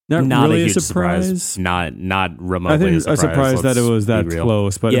 Not, Not really a a huge surprise. Not remotely I think a surprise. that it was that Let's be real.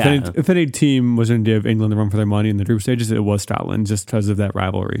 close. But Yeah. if any team was going to give England the run for their money in the group stages, it was Scotland, just because of that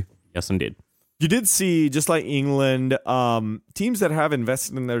rivalry. Yes, indeed. You did see, just like England, teams that have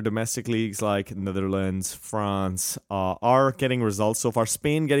invested in their domestic leagues like Netherlands, France, are getting results so far.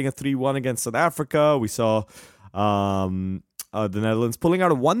 Spain getting a 3-1 against South Africa. We saw the Netherlands pulling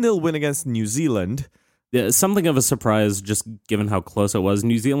out a 1-0 win against New Zealand. Yeah, something of a surprise, just given how close it was.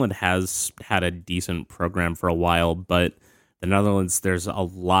 New Zealand has had a decent program for a while, but the Netherlands, there's a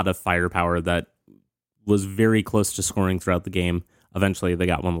lot of firepower that was very close to scoring throughout the game. Eventually, they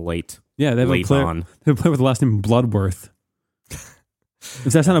got one late. Yeah, they have Late a player. on. They have a player with the last name Bloodworth. If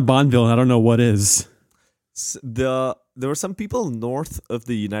that's not a Bond villain, I don't know what is. There were some people north of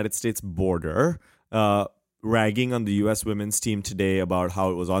the United States border ragging on the U.S. women's team today about how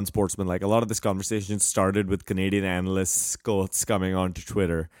it was unsportsmanlike. A lot of this conversation started with Canadian analysts' quotes coming onto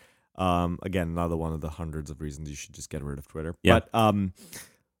Twitter. Again, another one of the hundreds of reasons you should just get rid of Twitter. Yeah. But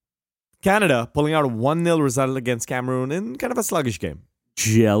Canada pulling out a 1-0 result against Cameroon in kind of a sluggish game.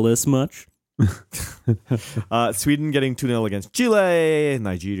 Jealous much? Sweden getting 2-0 against Chile,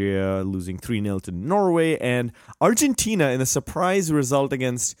 Nigeria losing 3-0 to Norway, and Argentina in a surprise result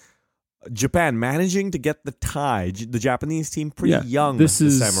against Japan, managing to get the tie. The Japanese team pretty young this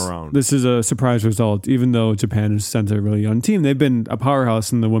time around. This is a surprise result, even though Japan has sent a really young team. They've been a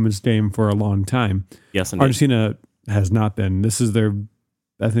powerhouse in the women's game for a long time. Yes, indeed. Argentina has not been. This is their,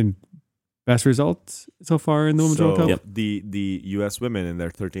 I think, best result so far in the Women's World Cup. Yep. The U.S. women in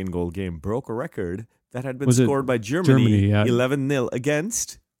their 13-goal game broke a record that had been Was it scored by Germany, Germany, yeah. 11-0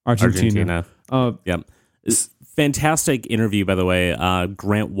 against. Argentina. Yep. Fantastic interview, by the way.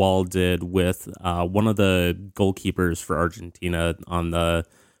 Grant Wall did with one of the goalkeepers for Argentina on the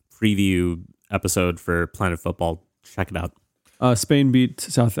preview episode for Planet Football. Check it out. Spain beat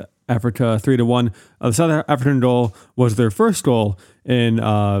South Africa 3-1. The South African goal was their first goal in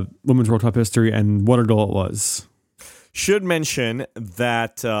Women's World Cup history, and what a goal it was. Should mention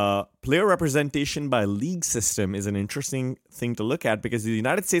that player representation by league system is an interesting thing to look at because the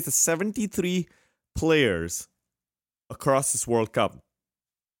United States has 73 players across this World Cup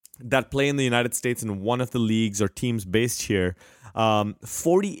that play in the United States in one of the leagues or teams based here,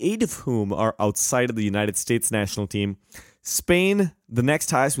 48 of whom are outside of the United States national team. Spain, the next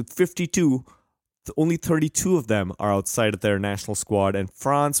highest with 52, only 32 of them are outside of their national squad, and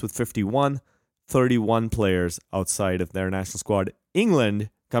France with 51, 31 players outside of their national squad. England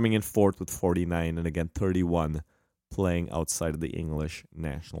coming in fourth with 49, and again 31 playing outside of the English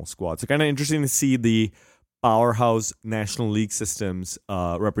national squad. So kind of interesting to see the powerhouse National League systems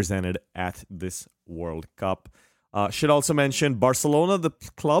represented at this World Cup. Should also mention Barcelona, the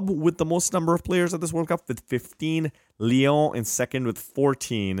club with the most number of players at this World Cup with 15. Lyon in second with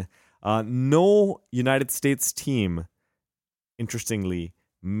 14. No United States team, interestingly,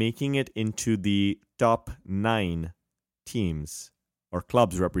 making it into the top 9 teams or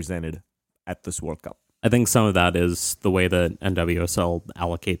clubs represented at this World Cup. I think some of that is the way that NWSL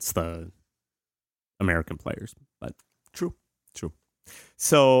allocates the American players, but True.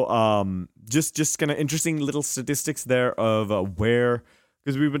 So just kind of interesting little statistics there of where,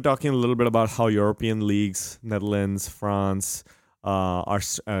 because we've been talking a little bit about how European leagues, Netherlands, France,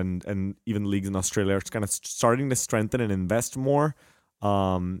 and even leagues in Australia are kind of starting to strengthen and invest more,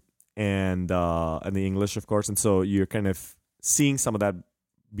 and the English, of course, and so you're kind of seeing some of that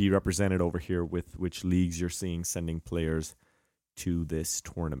be represented over here with which leagues you're seeing sending players to this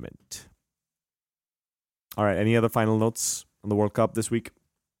tournament. All right, any other final notes on the World Cup this week?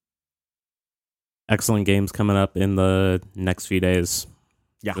 excellent games coming up in the next few days.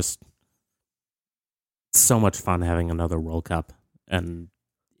 Yeah. Just so much fun having another World Cup. And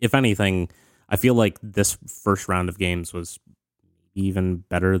if anything, I feel like this first round of games was even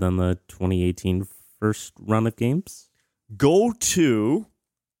better than the 2018 first run of games. Go to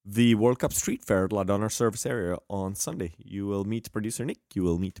the World Cup Street Fair at La Donna Service Area on Sunday. You will meet producer Nick, you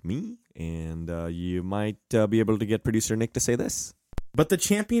will meet me, and you might be able to get producer Nick to say this. But the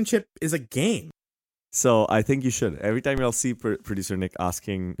championship is a game. So I think you should. Every time you'll see producer Nick ask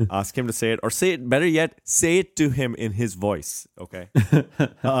him to say it, or say it, better yet, say it to him in his voice, okay?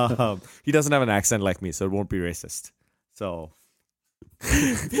 He doesn't have an accent like me, so it won't be racist. So...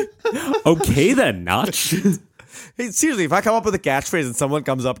 Okay then, Notch. Hey, seriously, if I come up with a catchphrase and someone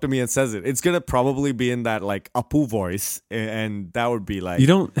comes up to me and says it, it's going to probably be in that, like, Apu voice, and that would be like... You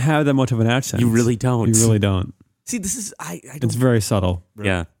don't have that much of an accent. You really don't. You really don't. See, this is... I don't... It's very subtle.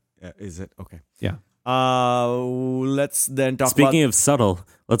 Yeah. Is it? Okay. Yeah. Let's then talk Speaking of subtle,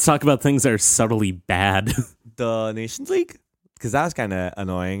 let's talk about things that are subtly bad. about the Nations League, because that was kind of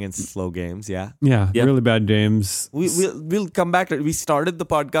annoying and slow games, yeah. Yeah, Yep. really bad games. We'll come back to it. We started the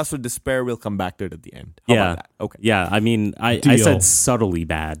podcast with despair. We'll come back to it at the end. How Yeah. about that? Okay. Yeah, I mean, I Deal. said subtly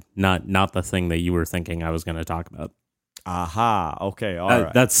bad, not the thing that you were thinking I was going to talk about. Aha. Okay. All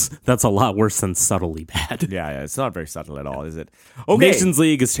right. That's a lot worse than subtly bad. Yeah. It's not very subtle at all, is it? Okay. Nations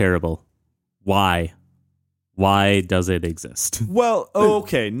League is terrible. Why? Why does it exist? Well,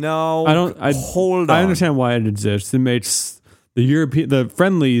 okay. No. Hold on. I understand why it exists. It makes the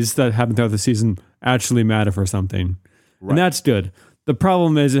friendlies that happen throughout the season actually matter for something. Right. And that's good. The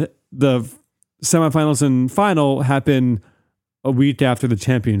problem is the semifinals and final happen a week after the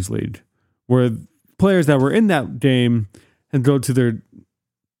Champions League, where players that were in that game and go to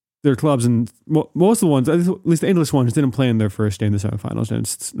their clubs, and most of the ones, at least the English ones, didn't play in their first game in the semifinals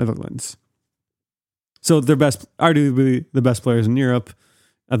against Netherlands. So they're arguably the best players in Europe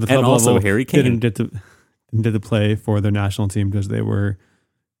at the club And also level Harry Kane. didn't get to play for their national team because they were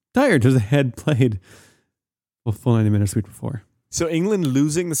tired, because they had played a full 90 minutes the week before. So England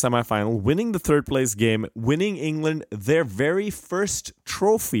losing the semifinal, winning the third place game, winning England their very first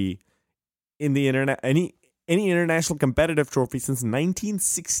trophy in the any international competitive trophy since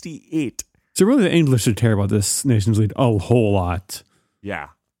 1968. So really, the English should care about this Nations League a whole lot. Yeah.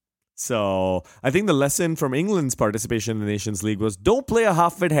 So I think the lesson from England's participation in the Nations League was don't play a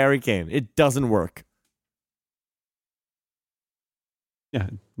half-fit Harry Kane. It doesn't work. Yeah,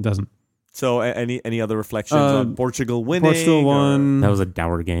 it doesn't. So any other reflections on Portugal winning? Portugal won. That was a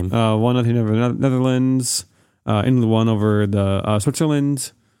dour game. 1-0 over Netherlands. England won over the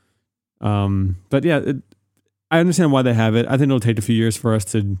Switzerland. But yeah, I understand why they have it. I think it'll take a few years for us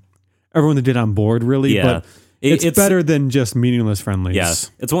to everyone to get on board, really. Yeah. But it's better than just meaningless friendlies. Yeah,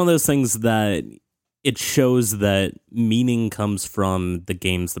 it's one of those things that it shows that meaning comes from the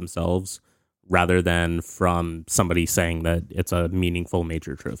games themselves rather than from somebody saying that it's a meaningful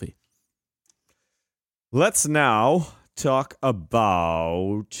major trophy. Let's now talk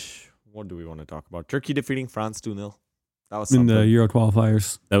about, what do we want to talk about? Turkey defeating France 2-0. That was In something. the Euro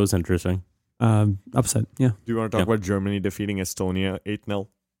qualifiers. That was interesting. Upset, yeah. Do you want to talk about Germany defeating Estonia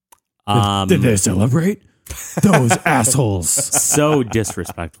 8-0? Did they celebrate? Those assholes. So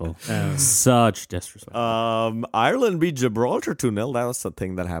disrespectful. Such disrespect. Ireland beat Gibraltar 2-0. That was the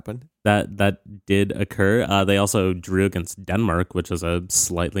thing that happened. That did occur. They also drew against Denmark, which is a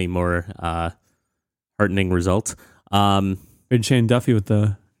slightly more heartening result. And Shane Duffy with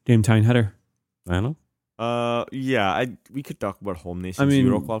the game tying header. I don't know. We could talk about home nations I mean,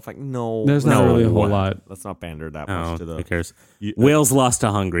 Euro qualifying. No, There's let's not No. really a whole lot. Let's not pander that Oh, much to who the. cares? You- Wales lost to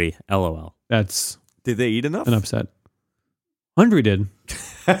Hungary. LOL. That's Did they eat enough? an upset. Hungary did.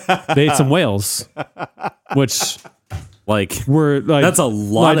 They ate some whales, which Like, were like that's a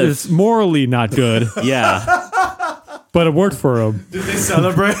lot of. it's morally not good, Yeah. but it worked for them. Did they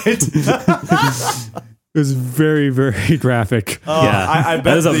celebrate? It was very, very graphic Yeah. I bet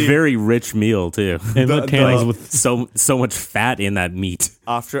that was a the- very rich meal, too. and lit candles with So much fat in that meat.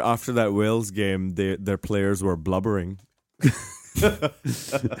 after that Wales game, their players were blubbering.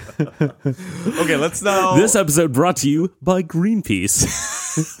 Okay, let's now. This episode brought to you by Greenpeace.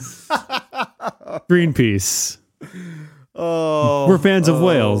 Greenpeace. Oh, We're fans of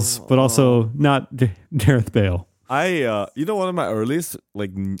whales, but also not Gareth Bale. One of my earliest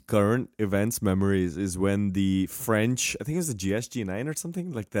current events memories is when the French, I think it was the GSG-9 or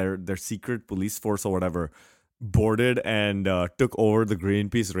something, like their secret police force or whatever, boarded and took over the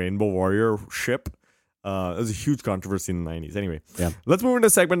Greenpeace Rainbow Warrior ship. It was a huge controversy in the 90s. Anyway, Yeah. let's move into a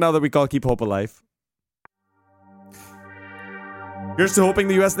segment now that we call Keep Hope Alive. Here's to hoping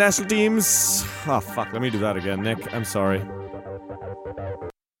the U.S. national teams. Oh, fuck. Let me do that again, Nick. I'm sorry.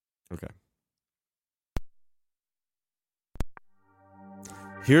 Okay.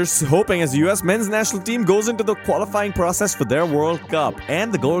 Here's hoping as the U.S. men's national team goes into the qualifying process for their World Cup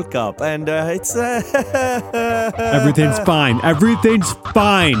and the Gold Cup. And it's... Everything's fine. Everything's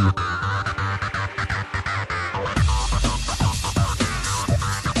fine.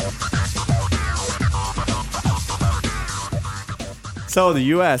 So the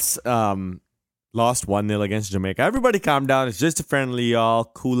U.S. Lost 1-0 against Jamaica. Everybody calm down. It's just a friendly, y'all.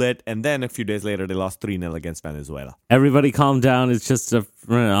 Cool it. And then a few days later, they lost 3-0 against Venezuela. Everybody calm down. It's just a.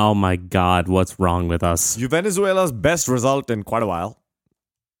 Oh my God, what's wrong with us? Venezuela's best result in quite a while.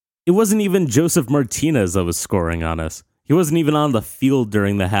 It wasn't even Joseph Martinez that was scoring on us. He wasn't even on the field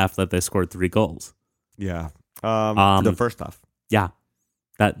during the half that they scored 3 goals. Yeah. The first half. Yeah.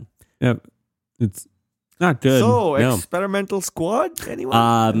 That. Yep. It's not good. So, No. experimental squad?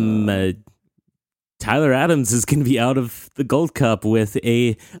 Anyone? Tyler Adams is going to be out of the Gold Cup with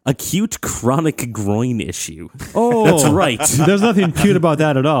a acute chronic groin issue. Oh, That's right. There's nothing cute about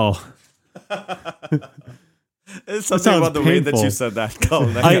that at all. It's something sounds about the way that painful. you said that,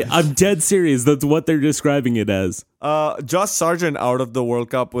 Colin. I'm dead serious. That's what they're describing it as. Josh Sargent out of the World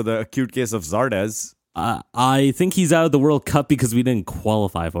Cup with an acute case of Zardes. I think he's out of the World Cup because we didn't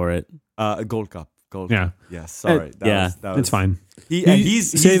qualify for it. Gold Cup. Yeah. Yes, sorry. yeah, It's fine.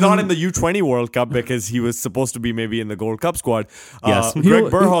 He's saving- not in the U20 World Cup because he was supposed to be maybe in the Gold Cup squad. Yes. Greg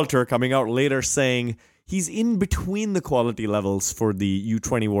Berhalter coming out later saying he's in between the quality levels for the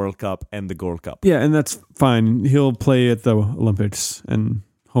U20 World Cup and the Gold Cup. Yeah, and that's fine. He'll play at the Olympics and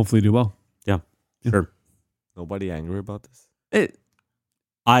hopefully do well. Yeah, sure. Nobody angry about this?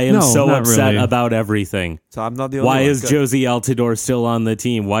 I am No, so not upset really. about everything. So I'm not the only Why one. is Good. Josie Altidore still on the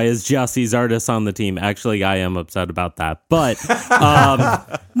team? Why is Jesse Zardes on the team? Actually, I am upset about that. But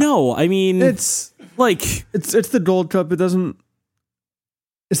no, I mean, It's like the Gold Cup. It doesn't.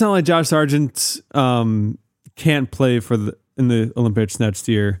 It's not like Josh Sargent can't play in the Olympics next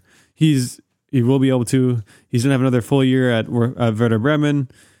year. He will be able to. He's gonna have another full year at Werder Bremen.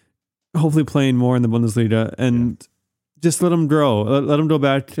 Hopefully, playing more in the Bundesliga and. Just let him grow. Let him go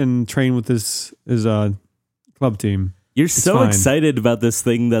back and train with his club team. you're so fine. excited about this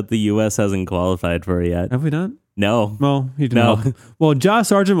thing that the U.S. hasn't qualified for yet. Have we not? No, Well, he didn't No. help. Well, Josh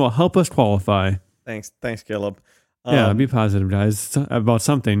Sargent will help us qualify. Thanks, Caleb. Yeah, be positive, guys, about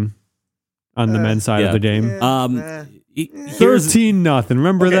something on the men's side yeah. of the game. here's 13-0.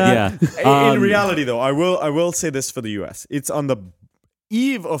 Remember that? yeah. In reality, though, I will say this for the U.S. It's on the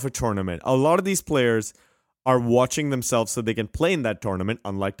eve of a tournament. A lot of these players are watching themselves so they can play in that tournament,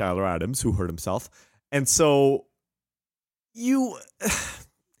 unlike Tyler Adams, who hurt himself. And so you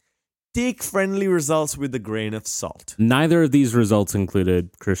take friendly results with a grain of salt. Neither of these results included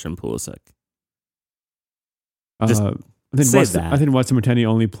Christian Pulisic. Just- I think say that. I think Weston McKennie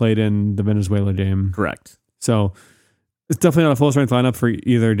only played in the Venezuela game. Correct. So it's definitely not a full strength lineup for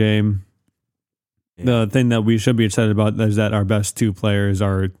either game. The thing that we should be excited about is that our best two players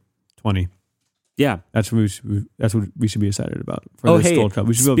are 20. Yeah. That's what we should be excited about for this Gold Cup.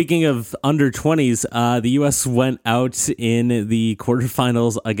 We should speaking of under 20s, the U.S. went out in the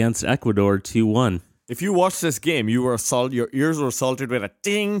quarterfinals against Ecuador 2-1. If you watched this game, your ears were assaulted with a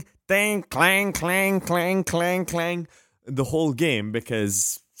ding, ding, clang, clang, clang, clang, clang the whole game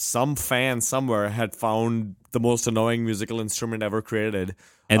because some fan somewhere had found the most annoying musical instrument ever created.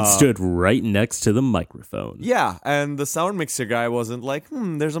 And stood right next to the microphone. Yeah, and the sound mixer guy wasn't like,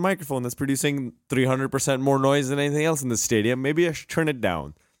 there's a microphone that's producing 300% more noise than anything else in the stadium. Maybe I should turn it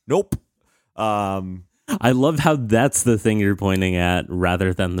down. Nope. I love how that's the thing you're pointing at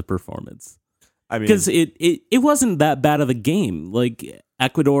rather than the performance. I mean, because it wasn't that bad of a game. Like,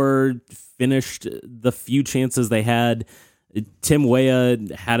 Ecuador finished the few chances they had. Tim Weah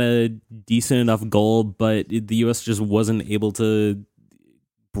had a decent enough goal, but the U.S. just wasn't able to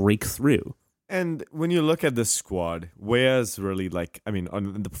break through. And when you look at this squad, Weah's really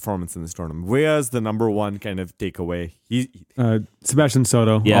on the performance in this tournament, Weah's the number one kind of takeaway. Sebastian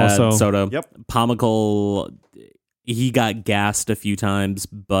Soto. Yeah, also. Soto. Yep. Pomical, he got gassed a few times,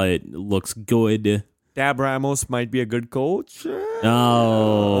 but looks good. Tab Ramos might be a good coach.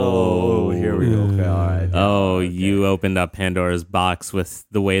 Oh, here we go. God. Oh, you opened up Pandora's box with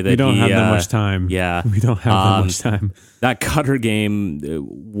the way that we don't have that much time. Yeah. We don't have that much time. That Qatar game,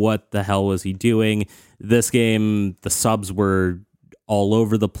 what the hell was he doing? This game, the subs were all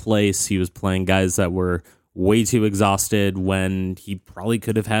over the place. He was playing guys that were way too exhausted when he probably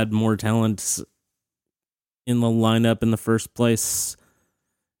could have had more talent in the lineup in the first place.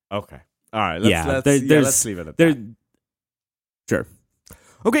 Okay. All right. Let's leave it at that. Sure.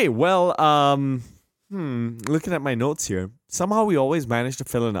 Okay. Well, looking at my notes here, somehow we always manage to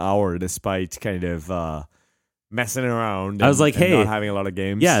fill an hour despite kind of messing around. I was like, hey, not having a lot of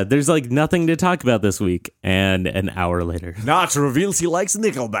games. Yeah, there's nothing to talk about this week. And an hour later, Notch reveals he likes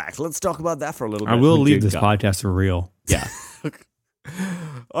Nickelback. Let's talk about that for a little bit. I will leave this podcast for real. Yeah.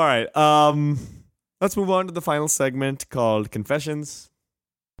 All right. Let's move on to the final segment called Confessions,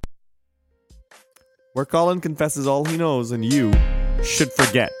 where Colin confesses all he knows and you should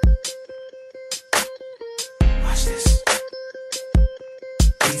forget. Watch this.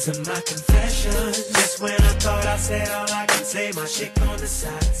 These are my confessions. Just when I thought I said all I can say, my chick on the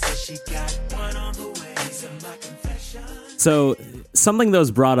side says she got one on the way. These are my confessions. So something that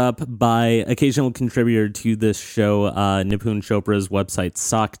was brought up by occasional contributor to this show, Nipun Chopra's website,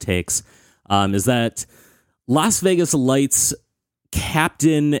 Sock Takes, is that Las Vegas Lights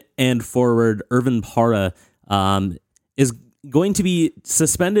captain and forward Irvin Parra is going to be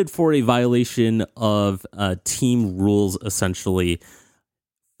suspended for a violation of team rules, essentially,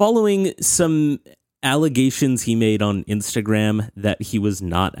 following some allegations he made on Instagram that he was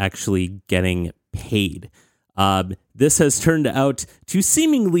not actually getting paid. This has turned out to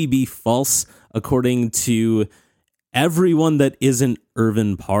seemingly be false, according to everyone that isn't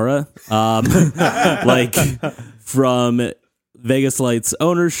Irvin Parra. From Vegas Lights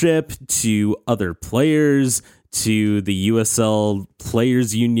ownership to other players to the USL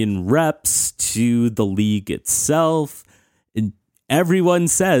Players Union reps to the league itself. And everyone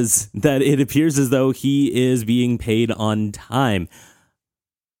says that it appears as though he is being paid on time.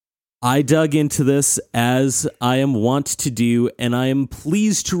 I dug into this as I am wont to do, and I am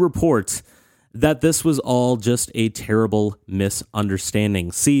pleased to report that this was all just a terrible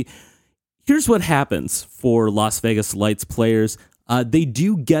misunderstanding. See, here's what happens for Las Vegas Lights players. They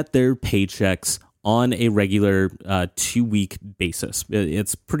do get their paychecks on a regular 2-week basis.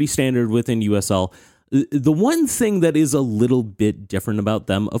 It's pretty standard within USL. The one thing that is a little bit different about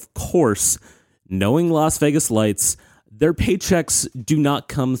them, of course, knowing Las Vegas Lights, their paychecks do not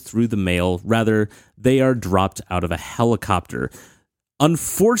come through the mail. Rather, they are dropped out of a helicopter.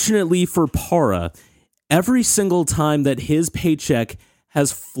 Unfortunately for Parra, every single time that his paycheck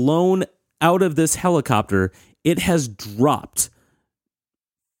has flown out of this helicopter, it has dropped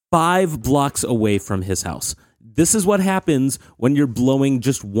 5 blocks away from his house. This is what happens when you're blowing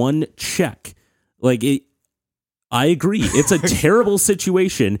just one check. I agree. It's a terrible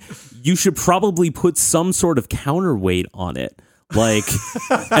situation. You should probably put some sort of counterweight on it. Like,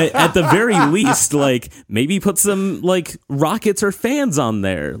 at the very least, like, maybe put some, like, rockets or fans on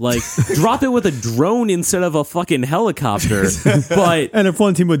there. Like, drop it with a drone instead of a fucking helicopter. But And if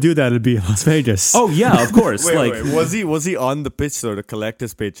one team would do that, it'd be Las Vegas. oh yeah, of course. Wait, was he on the pitch though to collect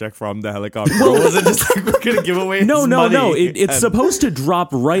his paycheck from the helicopter? Or was it just like we're gonna give away No. his money? It's supposed to drop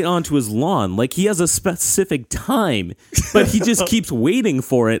right onto his lawn. Like, he has a specific time, but he just keeps waiting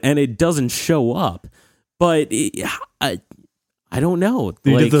for it, and it doesn't show up. But I don't know.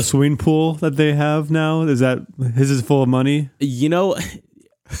 Do you Like, get the swimming pool that they have now? Is that his is full of money? you know,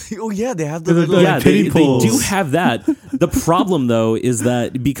 Oh yeah, they have the The- little. the- yeah, kiddie they pools. do have that. The problem, though, is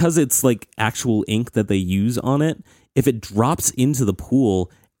that because it's like actual ink that they use on it, if it drops into the pool,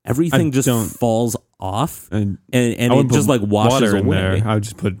 everything I just don't- falls off, and I it wouldn't just put like washes water in away. there. I would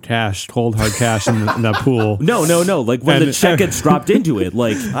just put cash, cold hard cash in that pool. No. Like when And- the check gets dropped into it,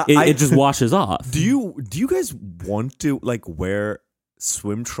 like it just washes off. Do you guys want to like wear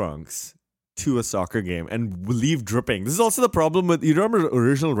swim trunks to a soccer game and leave dripping? This is also the problem with, you remember the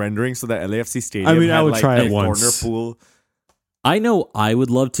original renderings so that LAFC stadium I mean, had I would like try a it once. corner pool. I know I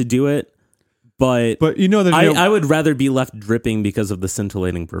would love to do it, but But there's I would rather be left dripping because of the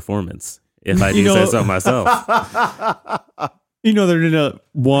scintillating performance. If I do You know- say so myself. they're in a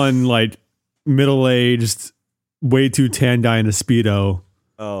one like middle-aged, way too tan guy in a Speedo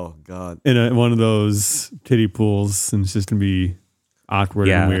Oh god. in one of those kiddie pools, and it's just gonna be awkward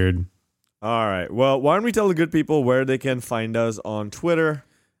Yeah. and weird. All right. Well, why don't we tell the good people where they can find us on Twitter?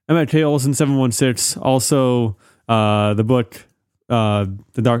 I'm at K Olsen 716. Also, the book,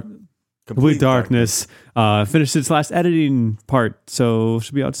 the Complete Darkness, finished its last editing part, so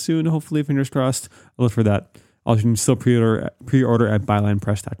should be out soon. Hopefully, fingers crossed. I'll look for that. Also, you can still pre-order at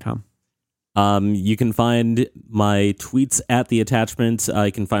bylinepress.com. You can find my tweets at the attachment.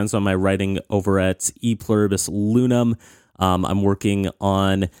 You can find some of my writing over at E Pluribus Lunam. I'm working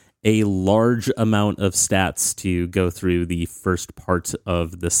on a large amount of stats to go through the first part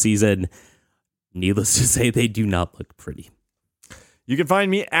of the season. Needless to say, they do not look pretty. You can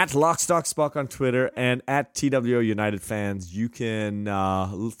find me at LockstockSpock on Twitter and at TWO United Fans. You can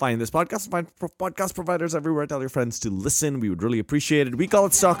find this podcast and find podcast providers everywhere. Tell your friends to listen. We would really appreciate it. We Call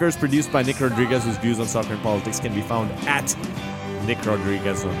It Soccer is produced by Nick Rodriguez, whose views on soccer and politics can be found at Nick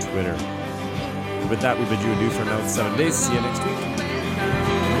Rodriguez on Twitter. With that, we bid you adieu for now. 7 days. See you next week.